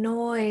and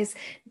noise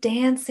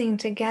dancing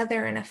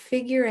together in a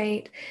figure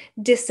eight,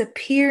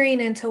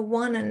 disappearing into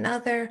one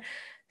another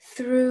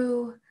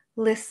through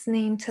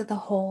listening to the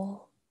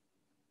whole.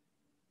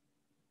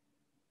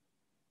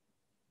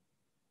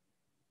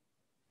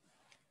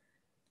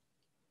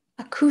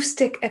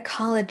 Acoustic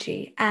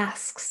ecology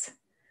asks,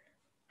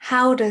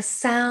 how does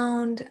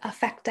sound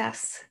affect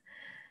us?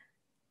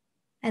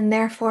 And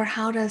therefore,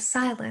 how does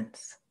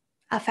silence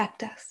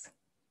affect us?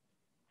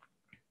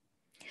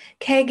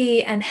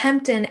 Kagi and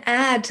Hempton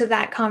add to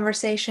that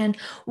conversation,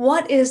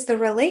 what is the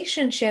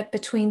relationship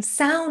between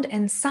sound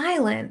and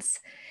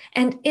silence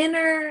and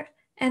inner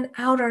and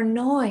outer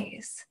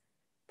noise,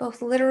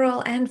 both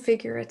literal and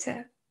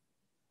figurative?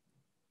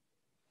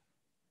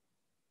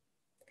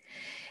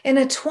 In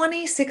a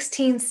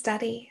 2016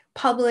 study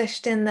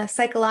published in the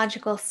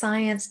Psychological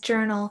Science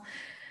Journal,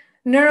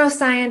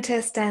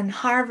 neuroscientist and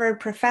Harvard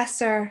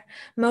professor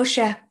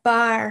Moshe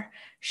Bar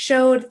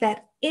showed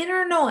that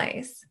inner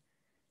noise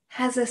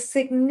has a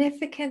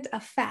significant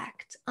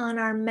effect on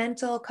our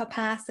mental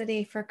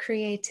capacity for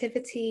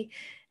creativity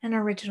and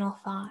original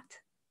thought.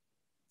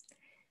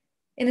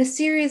 In a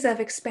series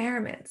of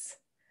experiments,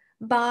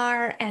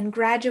 Bar and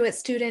graduate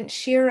student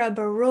Shira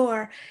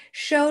Barur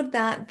showed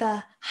that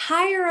the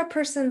higher a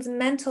person's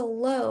mental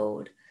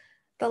load,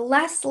 the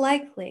less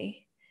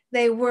likely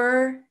they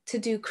were to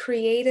do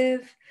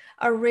creative,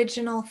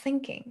 original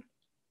thinking.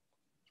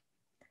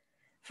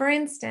 For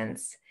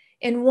instance,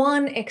 in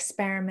one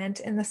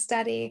experiment in the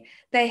study,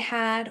 they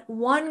had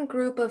one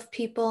group of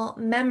people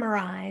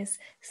memorize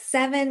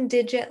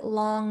 7-digit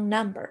long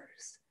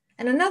numbers,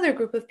 and another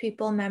group of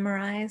people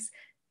memorize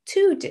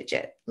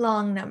 2-digit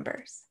long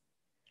numbers.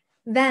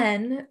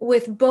 Then,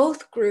 with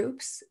both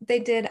groups, they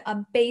did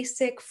a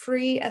basic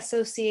free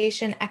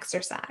association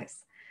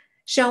exercise,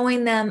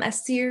 showing them a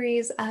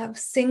series of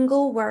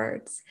single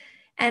words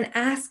and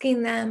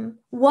asking them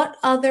what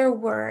other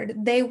word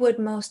they would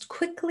most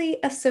quickly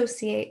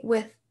associate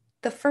with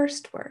the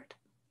first word.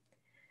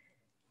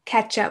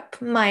 Ketchup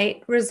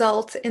might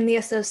result in the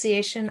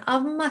association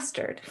of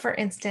mustard, for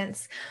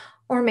instance,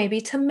 or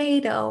maybe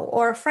tomato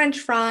or French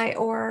fry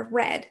or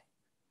red.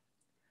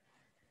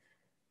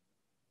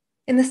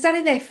 In the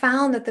study, they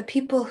found that the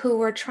people who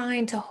were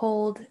trying to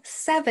hold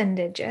 7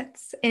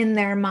 digits in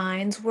their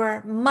minds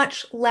were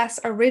much less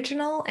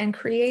original and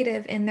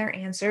creative in their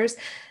answers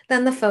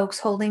than the folks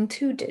holding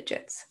 2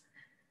 digits.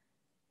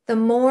 The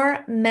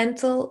more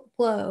mental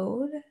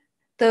load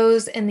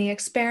those in the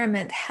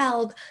experiment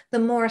held, the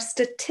more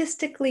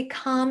statistically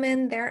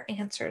common their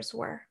answers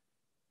were.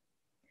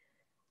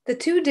 The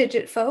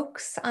 2-digit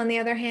folks, on the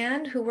other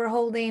hand, who were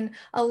holding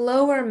a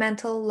lower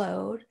mental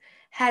load,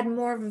 had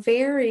more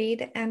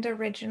varied and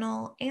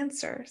original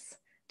answers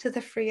to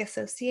the free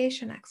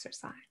association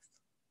exercise.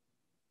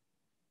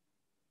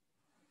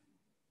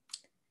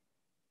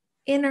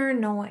 Inner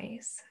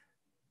noise,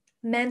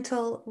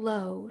 mental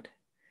load,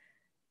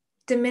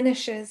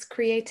 diminishes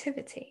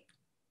creativity.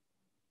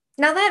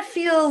 Now that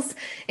feels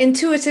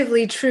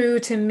intuitively true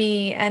to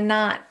me and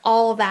not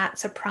all that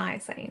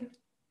surprising.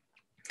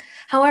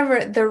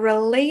 However, the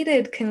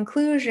related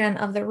conclusion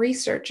of the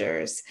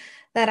researchers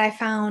that I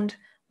found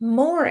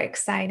more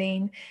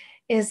exciting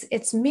is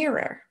its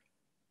mirror.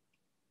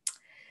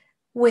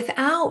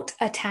 Without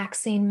a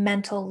taxing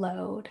mental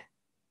load,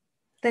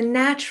 the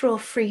natural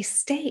free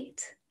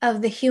state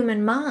of the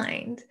human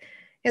mind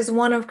is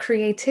one of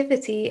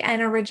creativity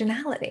and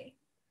originality.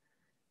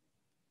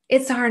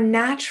 It's our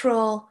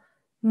natural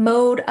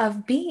mode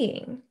of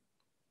being.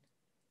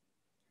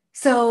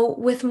 So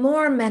with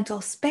more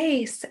mental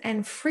space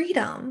and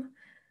freedom,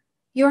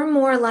 you're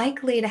more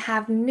likely to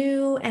have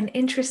new and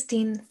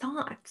interesting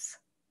thoughts.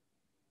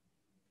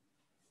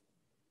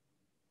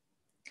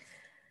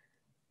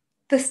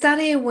 The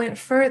study went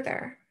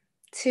further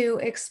to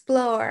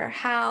explore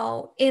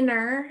how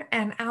inner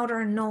and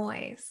outer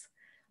noise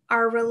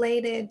are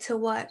related to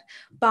what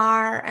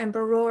Bar and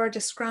Barur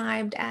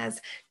described as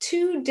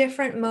 2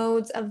 different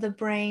modes of the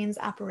brain's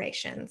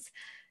operations,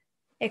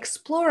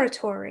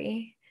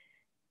 exploratory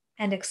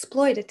and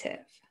exploitative.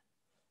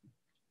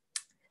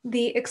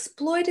 The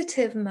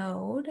exploitative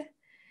mode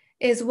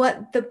is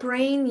what the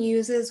brain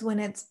uses when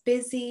it's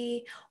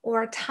busy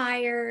or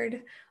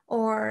tired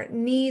or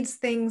needs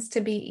things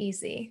to be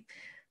easy.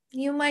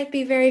 You might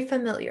be very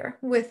familiar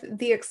with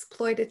the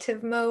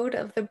exploitative mode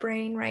of the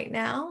brain right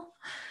now.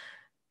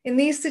 In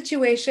these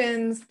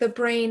situations, the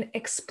brain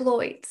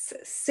exploits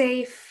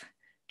safe,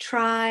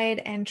 tried,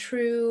 and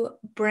true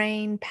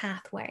brain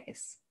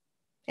pathways.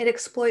 It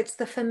exploits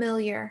the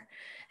familiar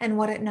and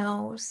what it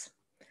knows.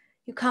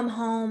 You come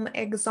home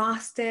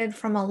exhausted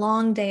from a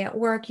long day at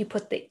work. You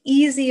put the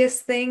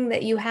easiest thing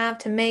that you have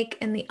to make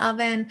in the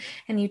oven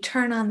and you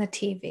turn on the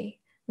TV.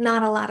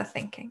 Not a lot of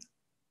thinking.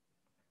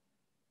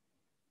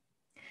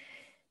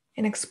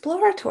 In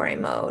exploratory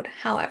mode,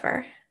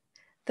 however,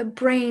 the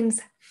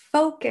brain's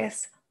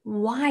focus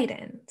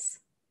widens.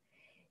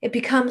 It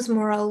becomes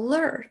more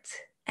alert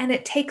and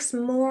it takes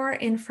more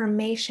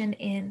information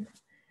in.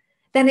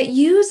 Then it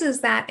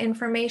uses that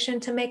information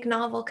to make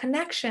novel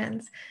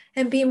connections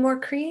and be more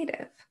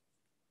creative.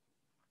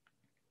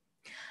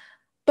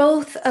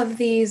 Both of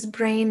these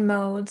brain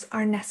modes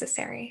are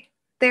necessary.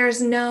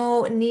 There's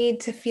no need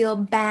to feel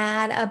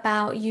bad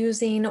about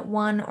using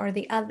one or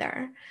the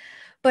other.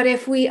 But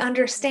if we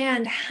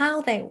understand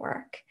how they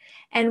work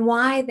and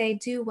why they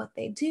do what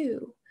they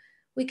do,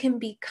 we can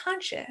be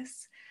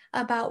conscious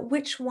about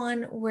which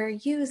one we're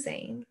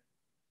using.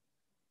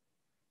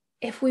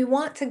 If we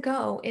want to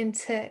go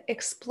into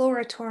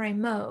exploratory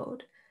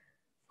mode,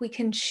 we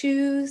can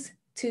choose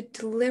to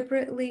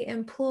deliberately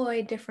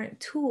employ different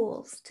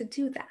tools to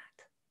do that.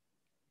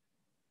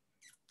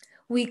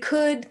 We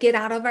could get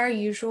out of our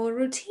usual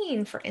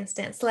routine, for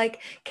instance,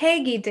 like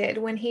Kagi did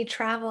when he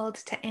traveled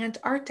to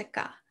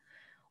Antarctica.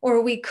 Or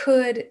we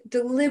could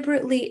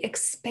deliberately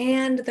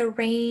expand the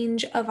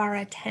range of our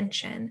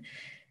attention,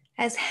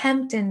 as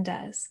Hempton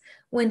does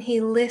when he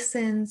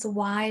listens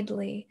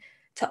widely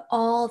to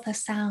all the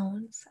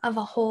sounds of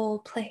a whole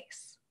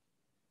place.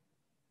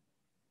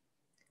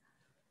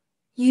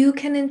 You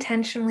can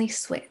intentionally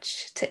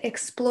switch to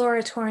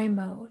exploratory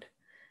mode,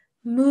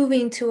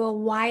 moving to a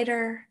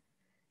wider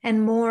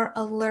and more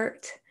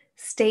alert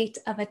state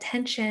of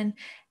attention,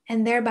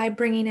 and thereby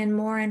bringing in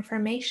more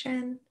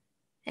information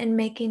and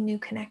making new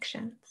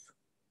connections.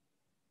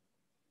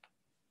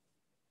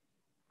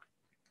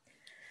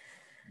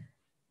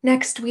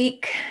 Next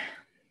week,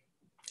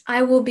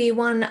 I will be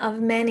one of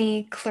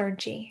many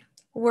clergy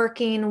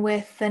working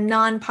with the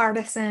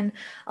nonpartisan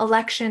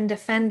election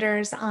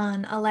defenders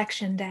on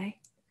Election Day.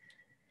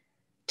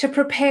 To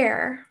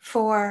prepare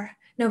for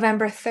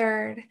November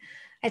 3rd,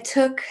 I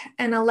took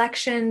an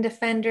election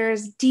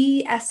defenders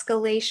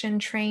de-escalation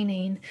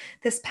training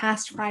this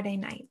past Friday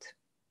night.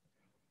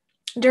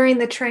 During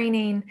the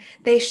training,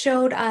 they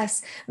showed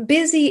us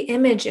busy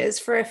images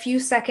for a few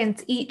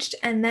seconds each,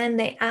 and then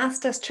they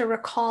asked us to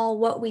recall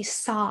what we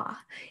saw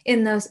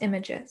in those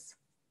images.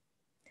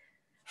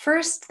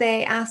 First,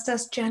 they asked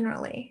us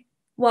generally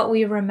what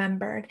we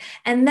remembered,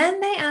 and then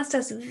they asked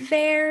us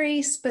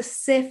very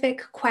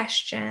specific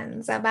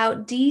questions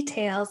about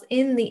details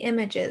in the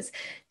images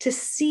to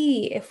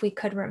see if we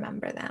could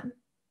remember them.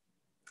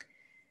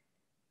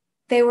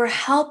 They were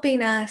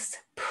helping us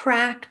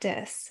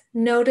practice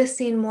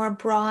noticing more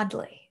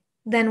broadly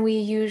than we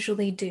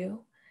usually do.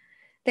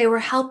 They were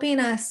helping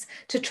us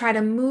to try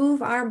to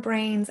move our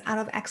brains out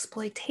of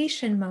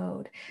exploitation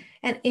mode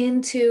and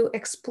into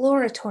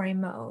exploratory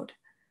mode.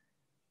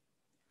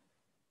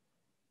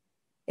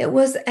 It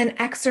was an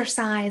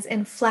exercise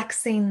in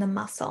flexing the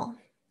muscle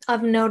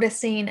of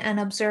noticing and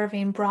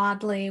observing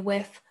broadly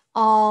with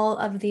all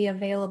of the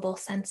available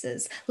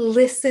senses,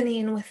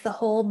 listening with the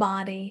whole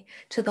body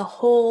to the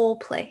whole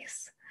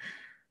place,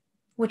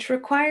 which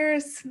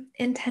requires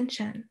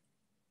intention.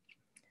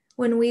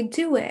 When we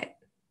do it,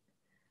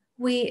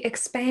 we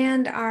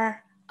expand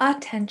our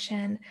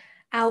attention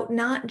out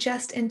not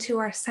just into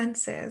our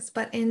senses,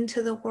 but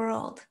into the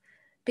world,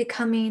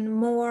 becoming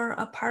more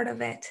a part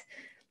of it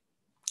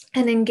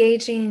and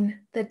engaging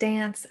the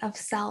dance of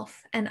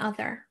self and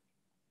other.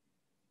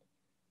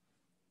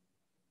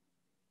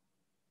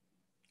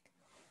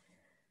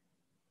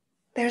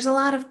 There's a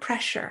lot of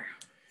pressure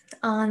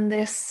on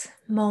this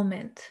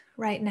moment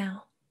right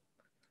now.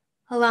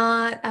 A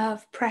lot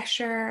of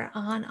pressure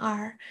on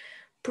our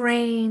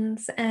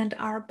brains and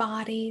our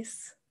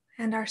bodies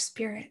and our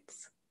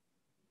spirits.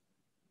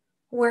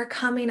 We're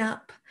coming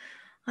up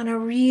on a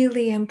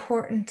really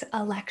important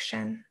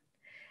election,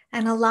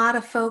 and a lot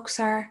of folks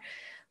are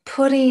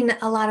putting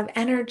a lot of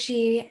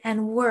energy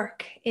and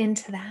work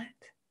into that.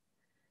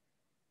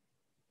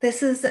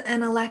 This is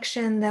an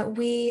election that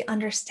we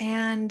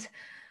understand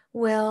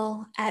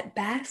will at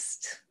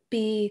best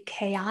be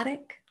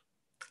chaotic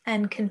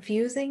and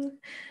confusing,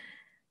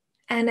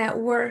 and at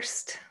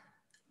worst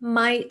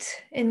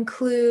might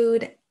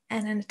include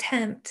an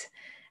attempt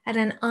at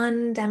an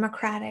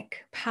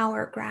undemocratic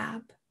power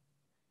grab,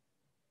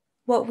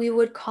 what we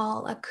would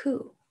call a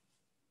coup.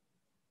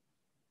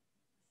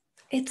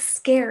 It's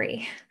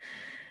scary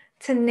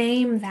to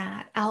name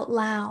that out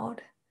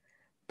loud,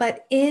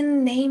 but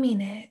in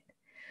naming it,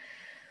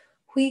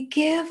 we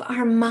give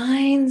our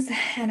minds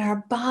and our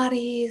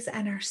bodies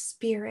and our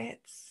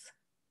spirits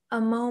a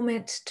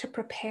moment to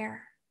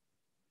prepare.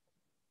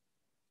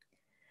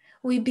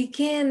 We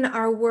begin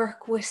our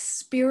work with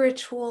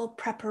spiritual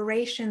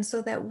preparation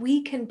so that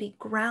we can be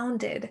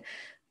grounded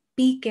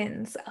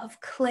beacons of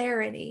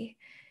clarity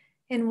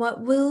in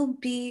what will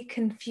be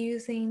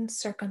confusing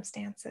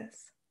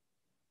circumstances.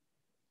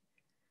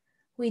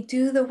 We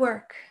do the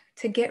work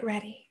to get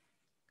ready,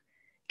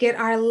 get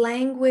our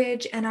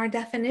language and our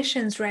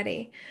definitions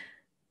ready.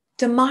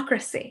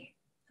 Democracy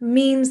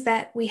means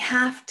that we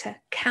have to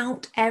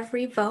count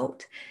every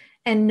vote,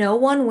 and no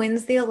one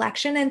wins the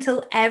election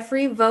until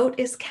every vote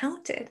is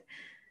counted.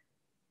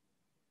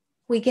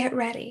 We get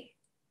ready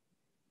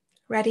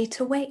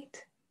to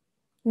wait,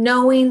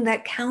 knowing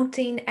that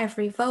counting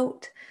every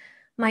vote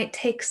might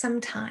take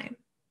some time.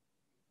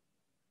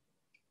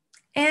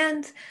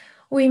 And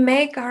we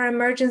make our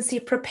emergency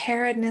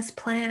preparedness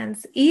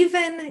plans,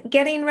 even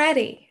getting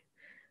ready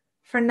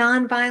for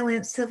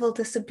nonviolent civil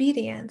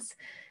disobedience,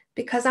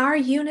 because our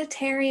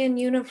Unitarian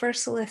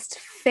Universalist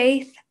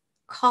faith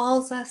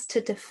calls us to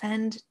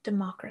defend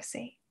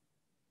democracy.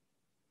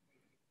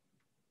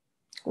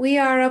 We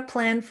are a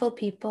planful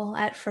people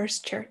at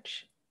First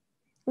Church.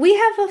 We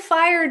have a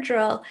fire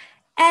drill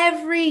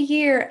every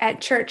year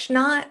at church,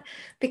 not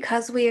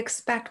because we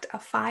expect a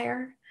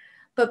fire,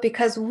 but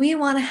because we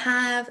want to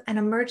have an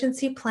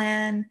emergency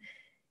plan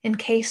in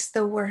case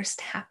the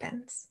worst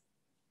happens.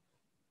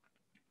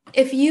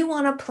 If you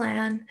want to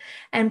plan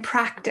and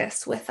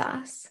practice with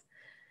us,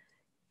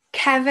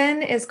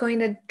 Kevin is going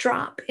to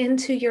drop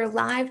into your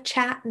live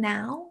chat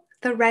now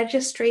the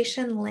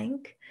registration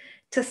link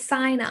to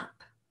sign up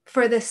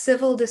for the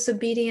civil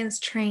disobedience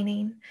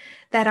training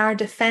that our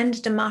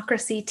Defend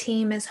Democracy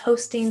team is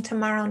hosting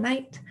tomorrow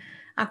night,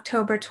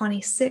 October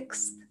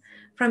 26th,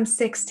 from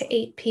 6 to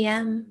 8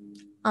 p.m.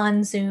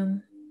 on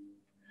Zoom.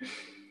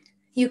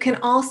 You can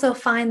also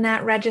find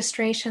that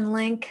registration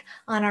link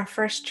on our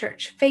First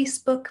Church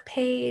Facebook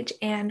page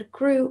and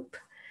group.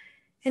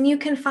 And you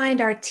can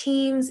find our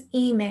team's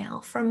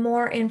email for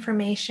more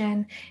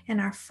information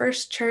in our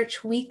First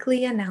Church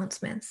weekly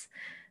announcements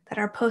that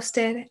are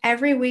posted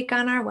every week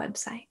on our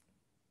website.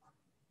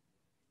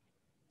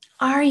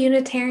 Our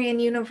Unitarian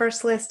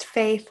Universalist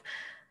faith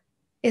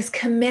is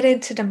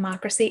committed to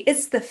democracy.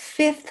 It's the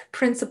fifth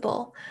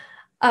principle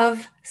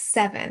of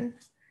 7.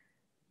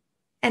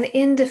 And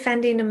in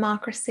defending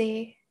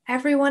democracy,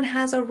 everyone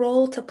has a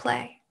role to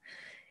play,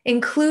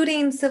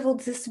 including civil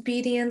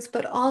disobedience,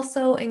 but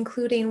also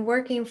including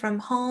working from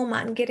home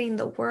on getting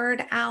the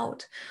word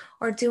out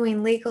or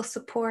doing legal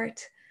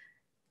support.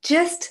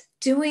 Just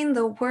doing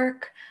the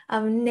work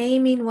of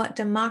naming what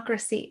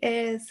democracy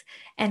is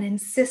and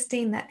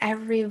insisting that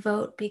every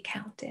vote be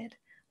counted.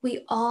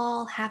 We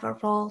all have a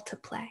role to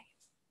play.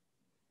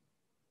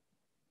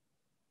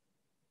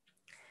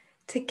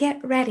 To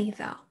get ready,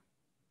 though,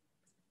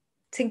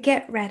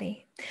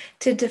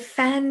 to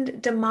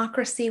defend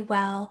democracy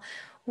well,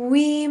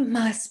 we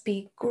must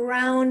be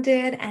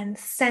grounded and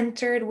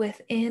centered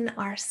within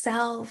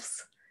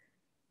ourselves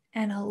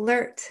and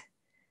alert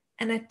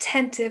and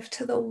attentive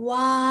to the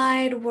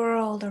wide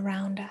world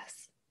around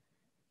us.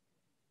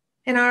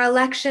 In our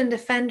election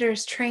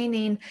defenders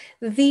training,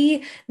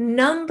 the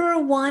number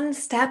one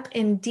step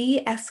in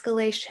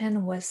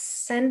de-escalation was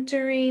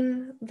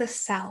centering the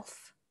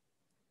self,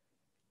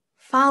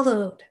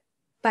 followed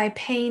by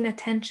paying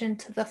attention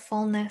to the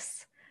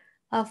fullness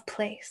of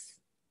place.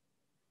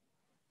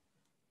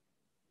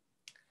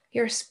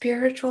 Your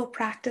spiritual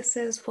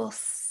practices will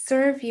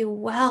serve you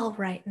well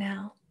right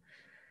now.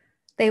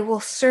 They will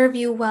serve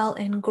you well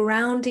in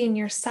grounding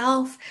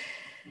yourself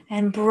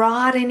and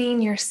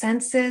broadening your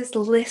senses,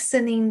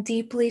 listening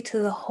deeply to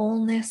the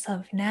wholeness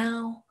of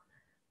now.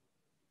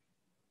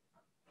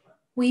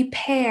 We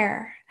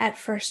pair at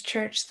First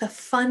Church the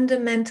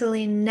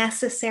fundamentally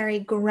necessary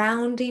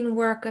grounding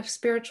work of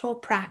spiritual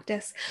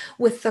practice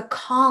with the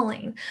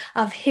calling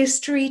of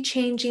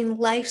history-changing,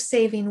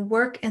 life-saving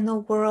work in the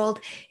world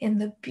in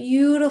the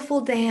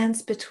beautiful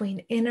dance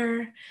between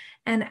inner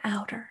and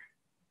outer.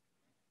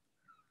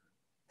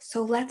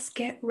 So let's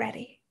get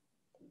ready.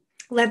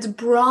 Let's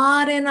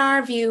broaden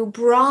our view,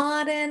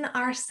 broaden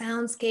our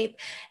soundscape,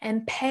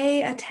 and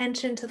pay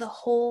attention to the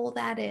whole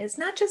that is.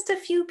 Not just a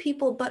few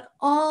people, but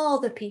all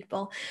the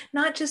people.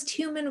 Not just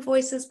human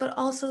voices, but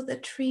also the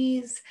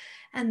trees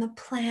and the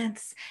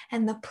plants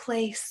and the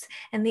place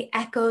and the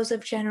echoes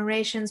of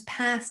generations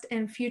past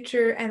and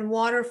future and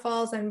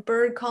waterfalls and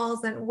bird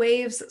calls and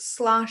waves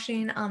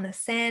sloshing on the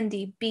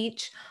sandy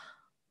beach.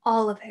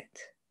 All of it.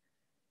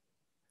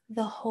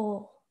 The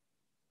whole.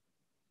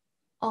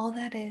 All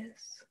that is.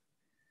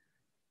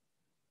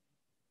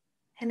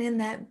 And in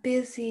that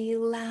busy,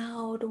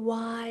 loud,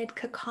 wide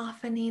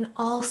cacophony,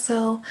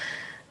 also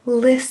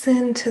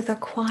listen to the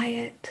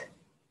quiet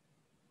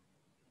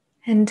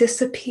and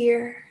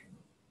disappear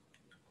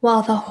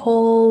while the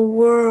whole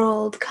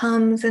world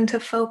comes into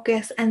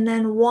focus, and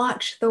then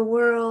watch the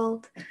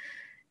world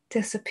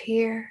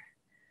disappear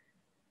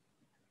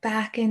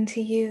back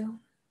into you.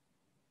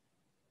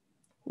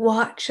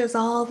 Watch as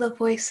all the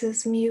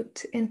voices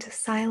mute into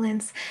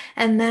silence,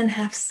 and then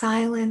have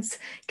silence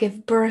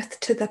give birth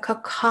to the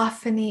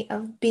cacophony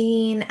of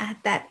being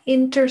at that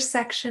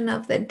intersection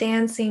of the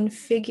dancing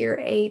figure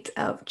eight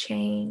of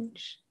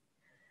change.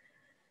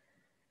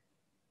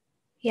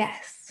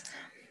 Yes,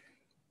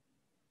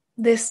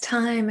 this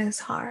time is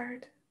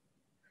hard.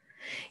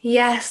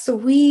 Yes,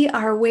 we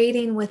are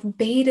waiting with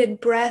bated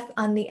breath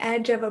on the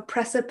edge of a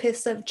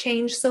precipice of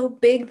change so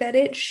big that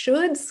it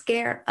should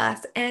scare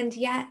us, and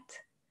yet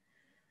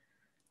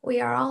we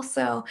are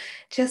also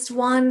just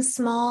one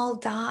small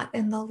dot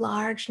in the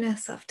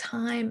largeness of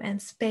time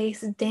and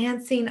space,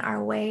 dancing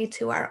our way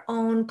to our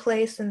own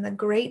place in the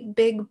great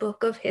big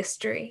book of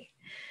history.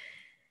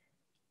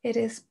 It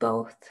is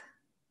both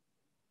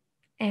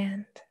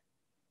and.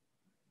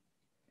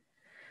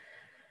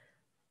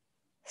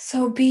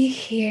 So be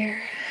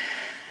here.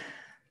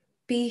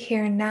 Be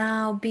here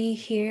now. Be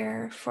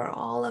here for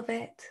all of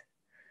it.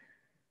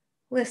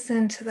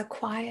 Listen to the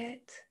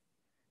quiet,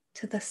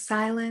 to the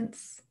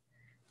silence,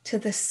 to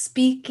the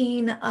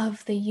speaking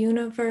of the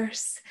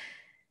universe,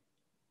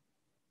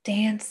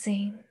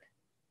 dancing,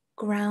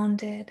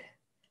 grounded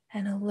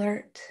and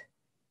alert,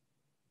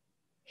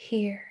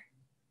 here,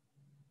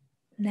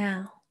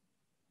 now,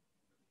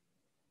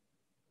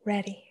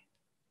 ready.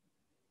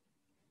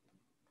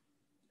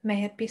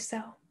 May it be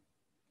so,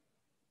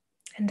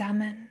 and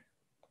amen.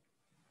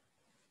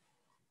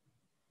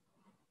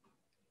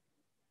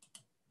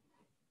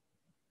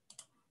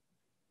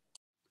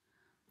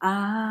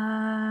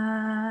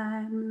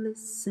 I'm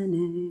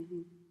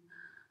listening.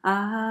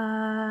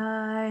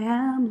 I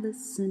am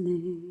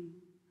listening.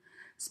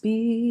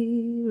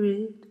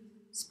 Spirit,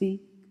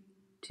 speak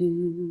to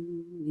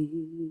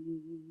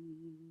me.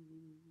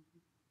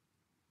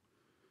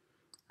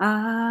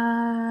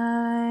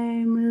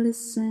 I'm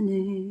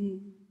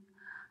listening.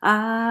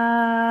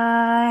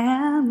 I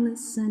am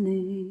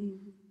listening.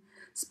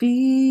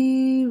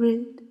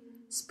 Spirit,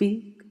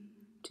 speak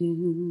to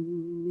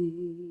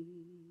me.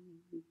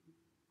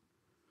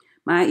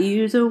 My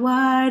ears are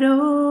wide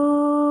open.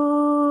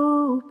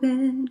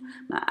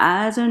 My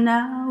eyes are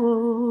now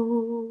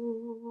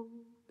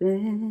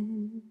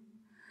open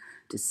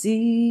to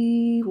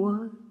see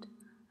what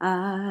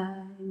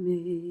I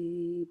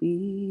may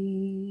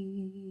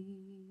be.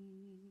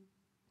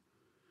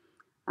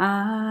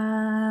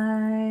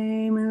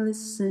 I'm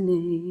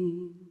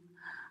listening.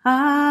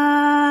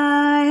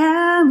 I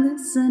am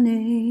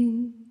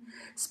listening.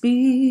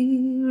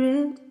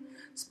 Spirit,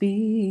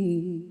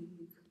 speak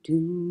to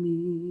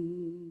me.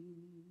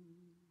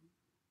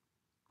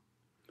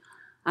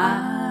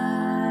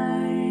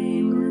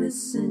 I'm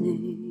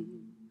listening.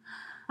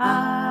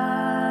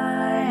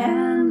 I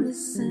am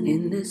listening.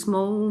 In this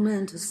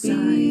moment of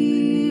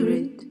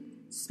Spirit,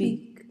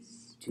 speak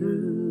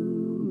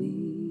through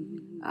me.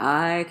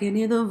 I can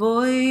hear the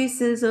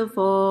voices of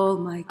all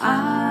my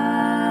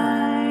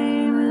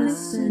kind. I'm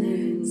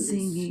listening,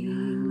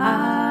 singing.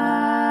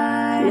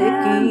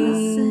 I'm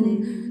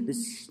listening,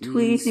 this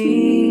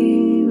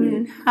tweeting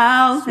and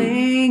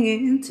howling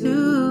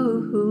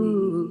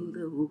into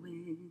the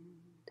wind.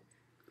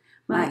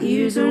 My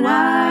ears are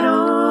wide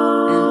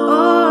open, and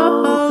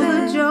oh,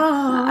 the joy.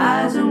 My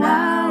eyes are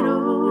wide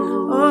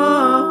open,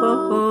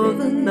 oh,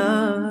 the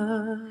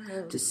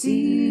love to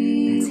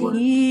see what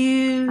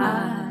here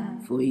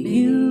for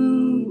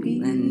you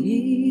and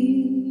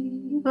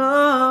me.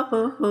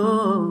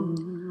 Oh,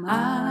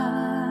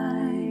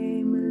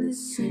 I'm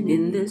listening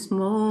in this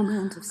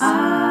moment of silence.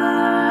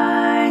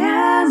 I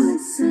am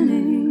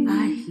listening.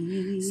 I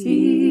hear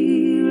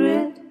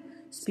Spirit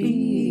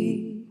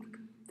speak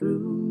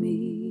through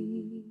me.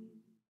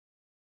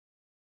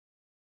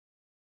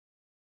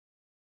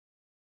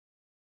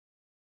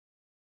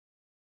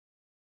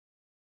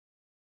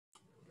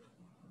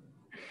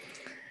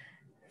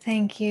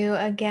 Thank you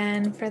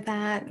again for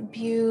that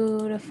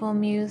beautiful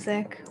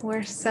music.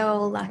 We're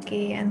so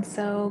lucky and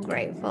so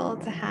grateful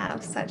to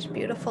have such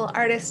beautiful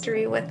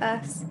artistry with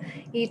us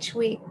each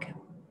week.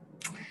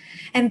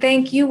 And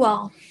thank you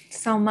all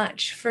so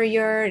much for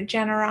your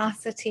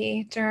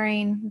generosity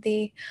during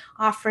the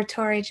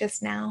offertory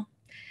just now.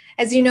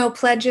 As you know,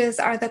 pledges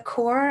are the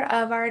core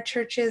of our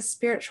church's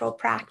spiritual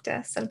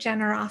practice of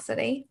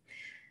generosity.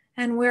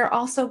 And we're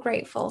also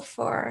grateful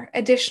for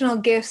additional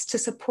gifts to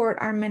support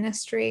our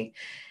ministry,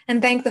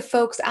 and thank the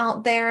folks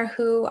out there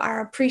who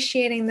are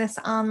appreciating this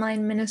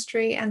online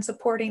ministry and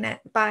supporting it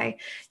by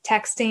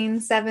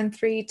texting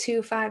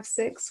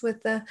 73256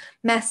 with the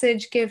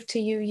message "Give to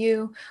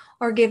you,"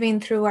 or giving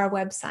through our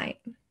website.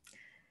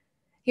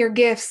 Your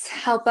gifts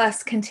help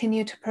us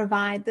continue to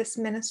provide this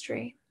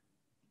ministry.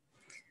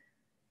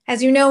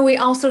 As you know, we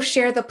also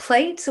share the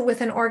plate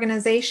with an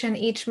organization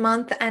each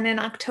month, and in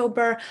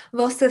October,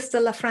 Voces de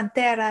la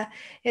Frontera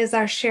is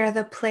our Share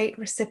the Plate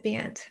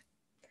recipient.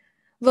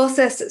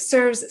 Voces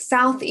serves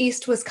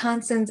Southeast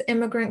Wisconsin's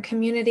immigrant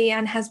community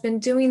and has been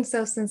doing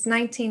so since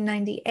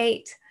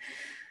 1998.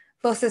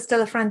 Voces de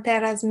la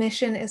Frontera's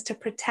mission is to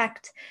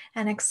protect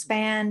and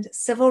expand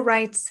civil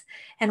rights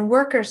and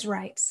workers'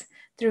 rights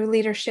through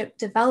leadership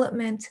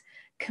development,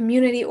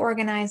 community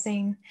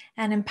organizing,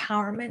 and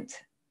empowerment.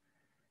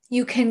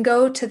 You can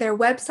go to their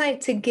website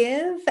to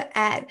give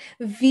at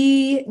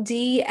vdlf.org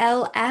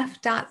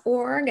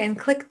and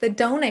click the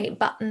donate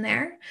button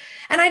there.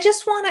 And I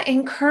just want to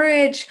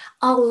encourage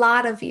a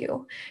lot of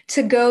you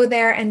to go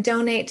there and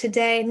donate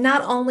today,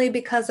 not only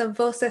because of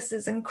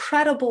VOSES's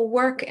incredible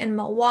work in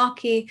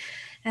Milwaukee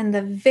and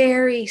the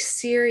very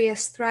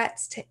serious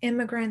threats to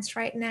immigrants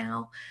right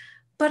now,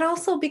 but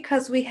also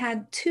because we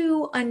had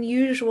 2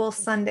 unusual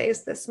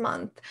Sundays this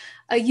month,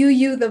 a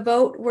UU the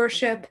Vote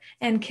worship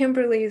and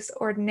Kimberly's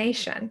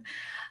ordination,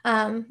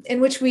 in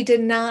which we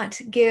did not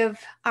have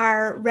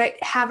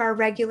our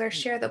regular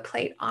Share the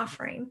Plate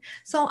offering.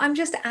 So I'm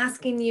just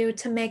asking you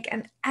to make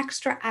an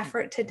extra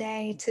effort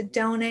today to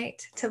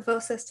donate to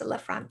Voces de la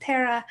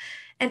Frontera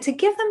and to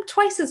give them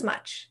twice as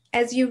much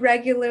as you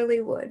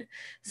regularly would,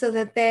 so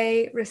that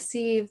they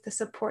receive the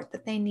support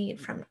that they need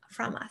from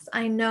us.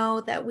 I know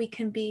that we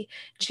can be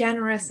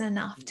generous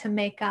enough to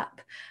make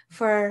up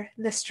for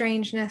the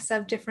strangeness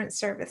of different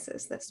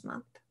services this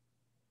month.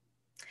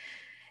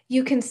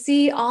 You can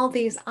see all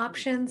these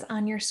options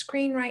on your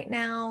screen right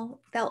now.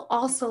 They'll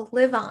also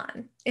live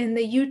on in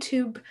the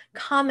YouTube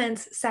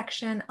comments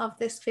section of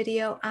this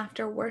video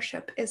after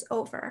worship is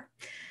over.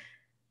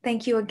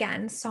 Thank you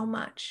again so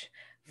much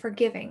for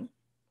giving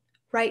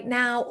right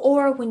now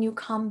or when you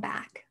come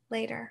back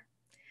later.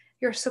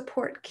 Your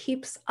support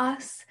keeps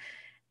us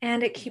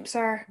and it keeps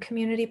our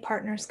community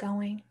partners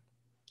going.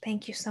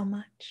 Thank you so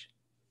much.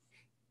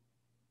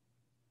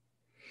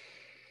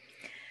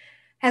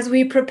 As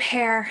we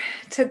prepare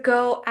to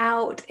go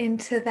out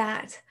into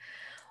that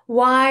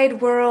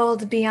wide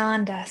world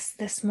beyond us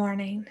this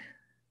morning,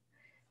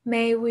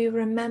 may we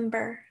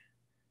remember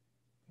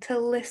to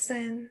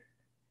listen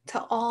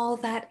to all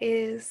that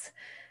is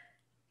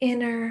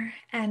inner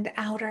and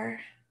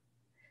outer.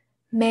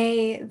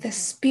 May the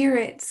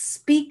Spirit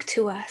speak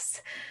to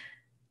us,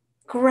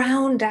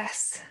 ground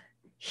us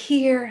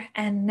here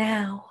and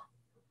now,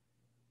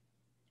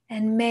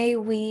 and may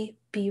we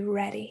be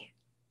ready.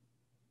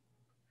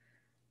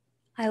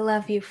 I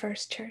love you,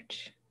 First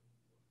Church.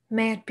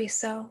 May it be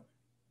so,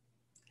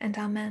 and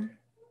amen.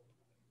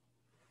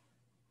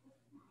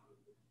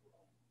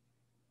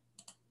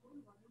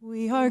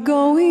 We are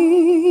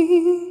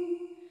going,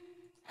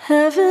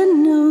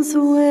 heaven knows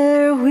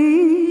where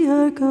we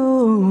are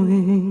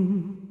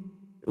going.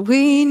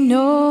 We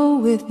know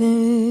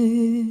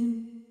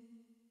within,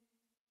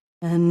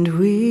 and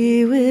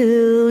we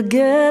will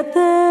get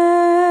there.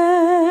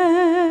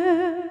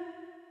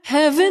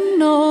 Heaven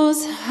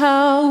knows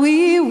how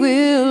we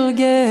will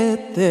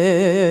get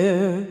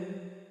there,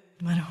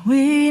 but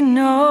we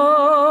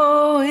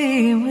know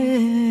we will.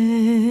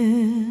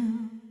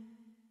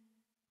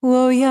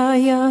 Whoa, yeah,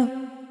 yeah.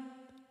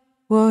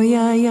 Whoa,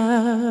 yeah,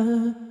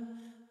 yeah.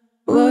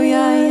 Whoa,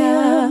 yeah,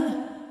 yeah.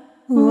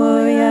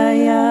 Whoa, yeah,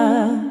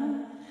 yeah.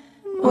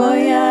 Whoa,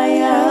 yeah,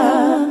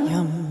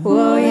 yeah.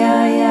 Whoa,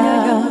 yeah,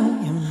 yeah.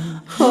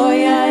 Whoa,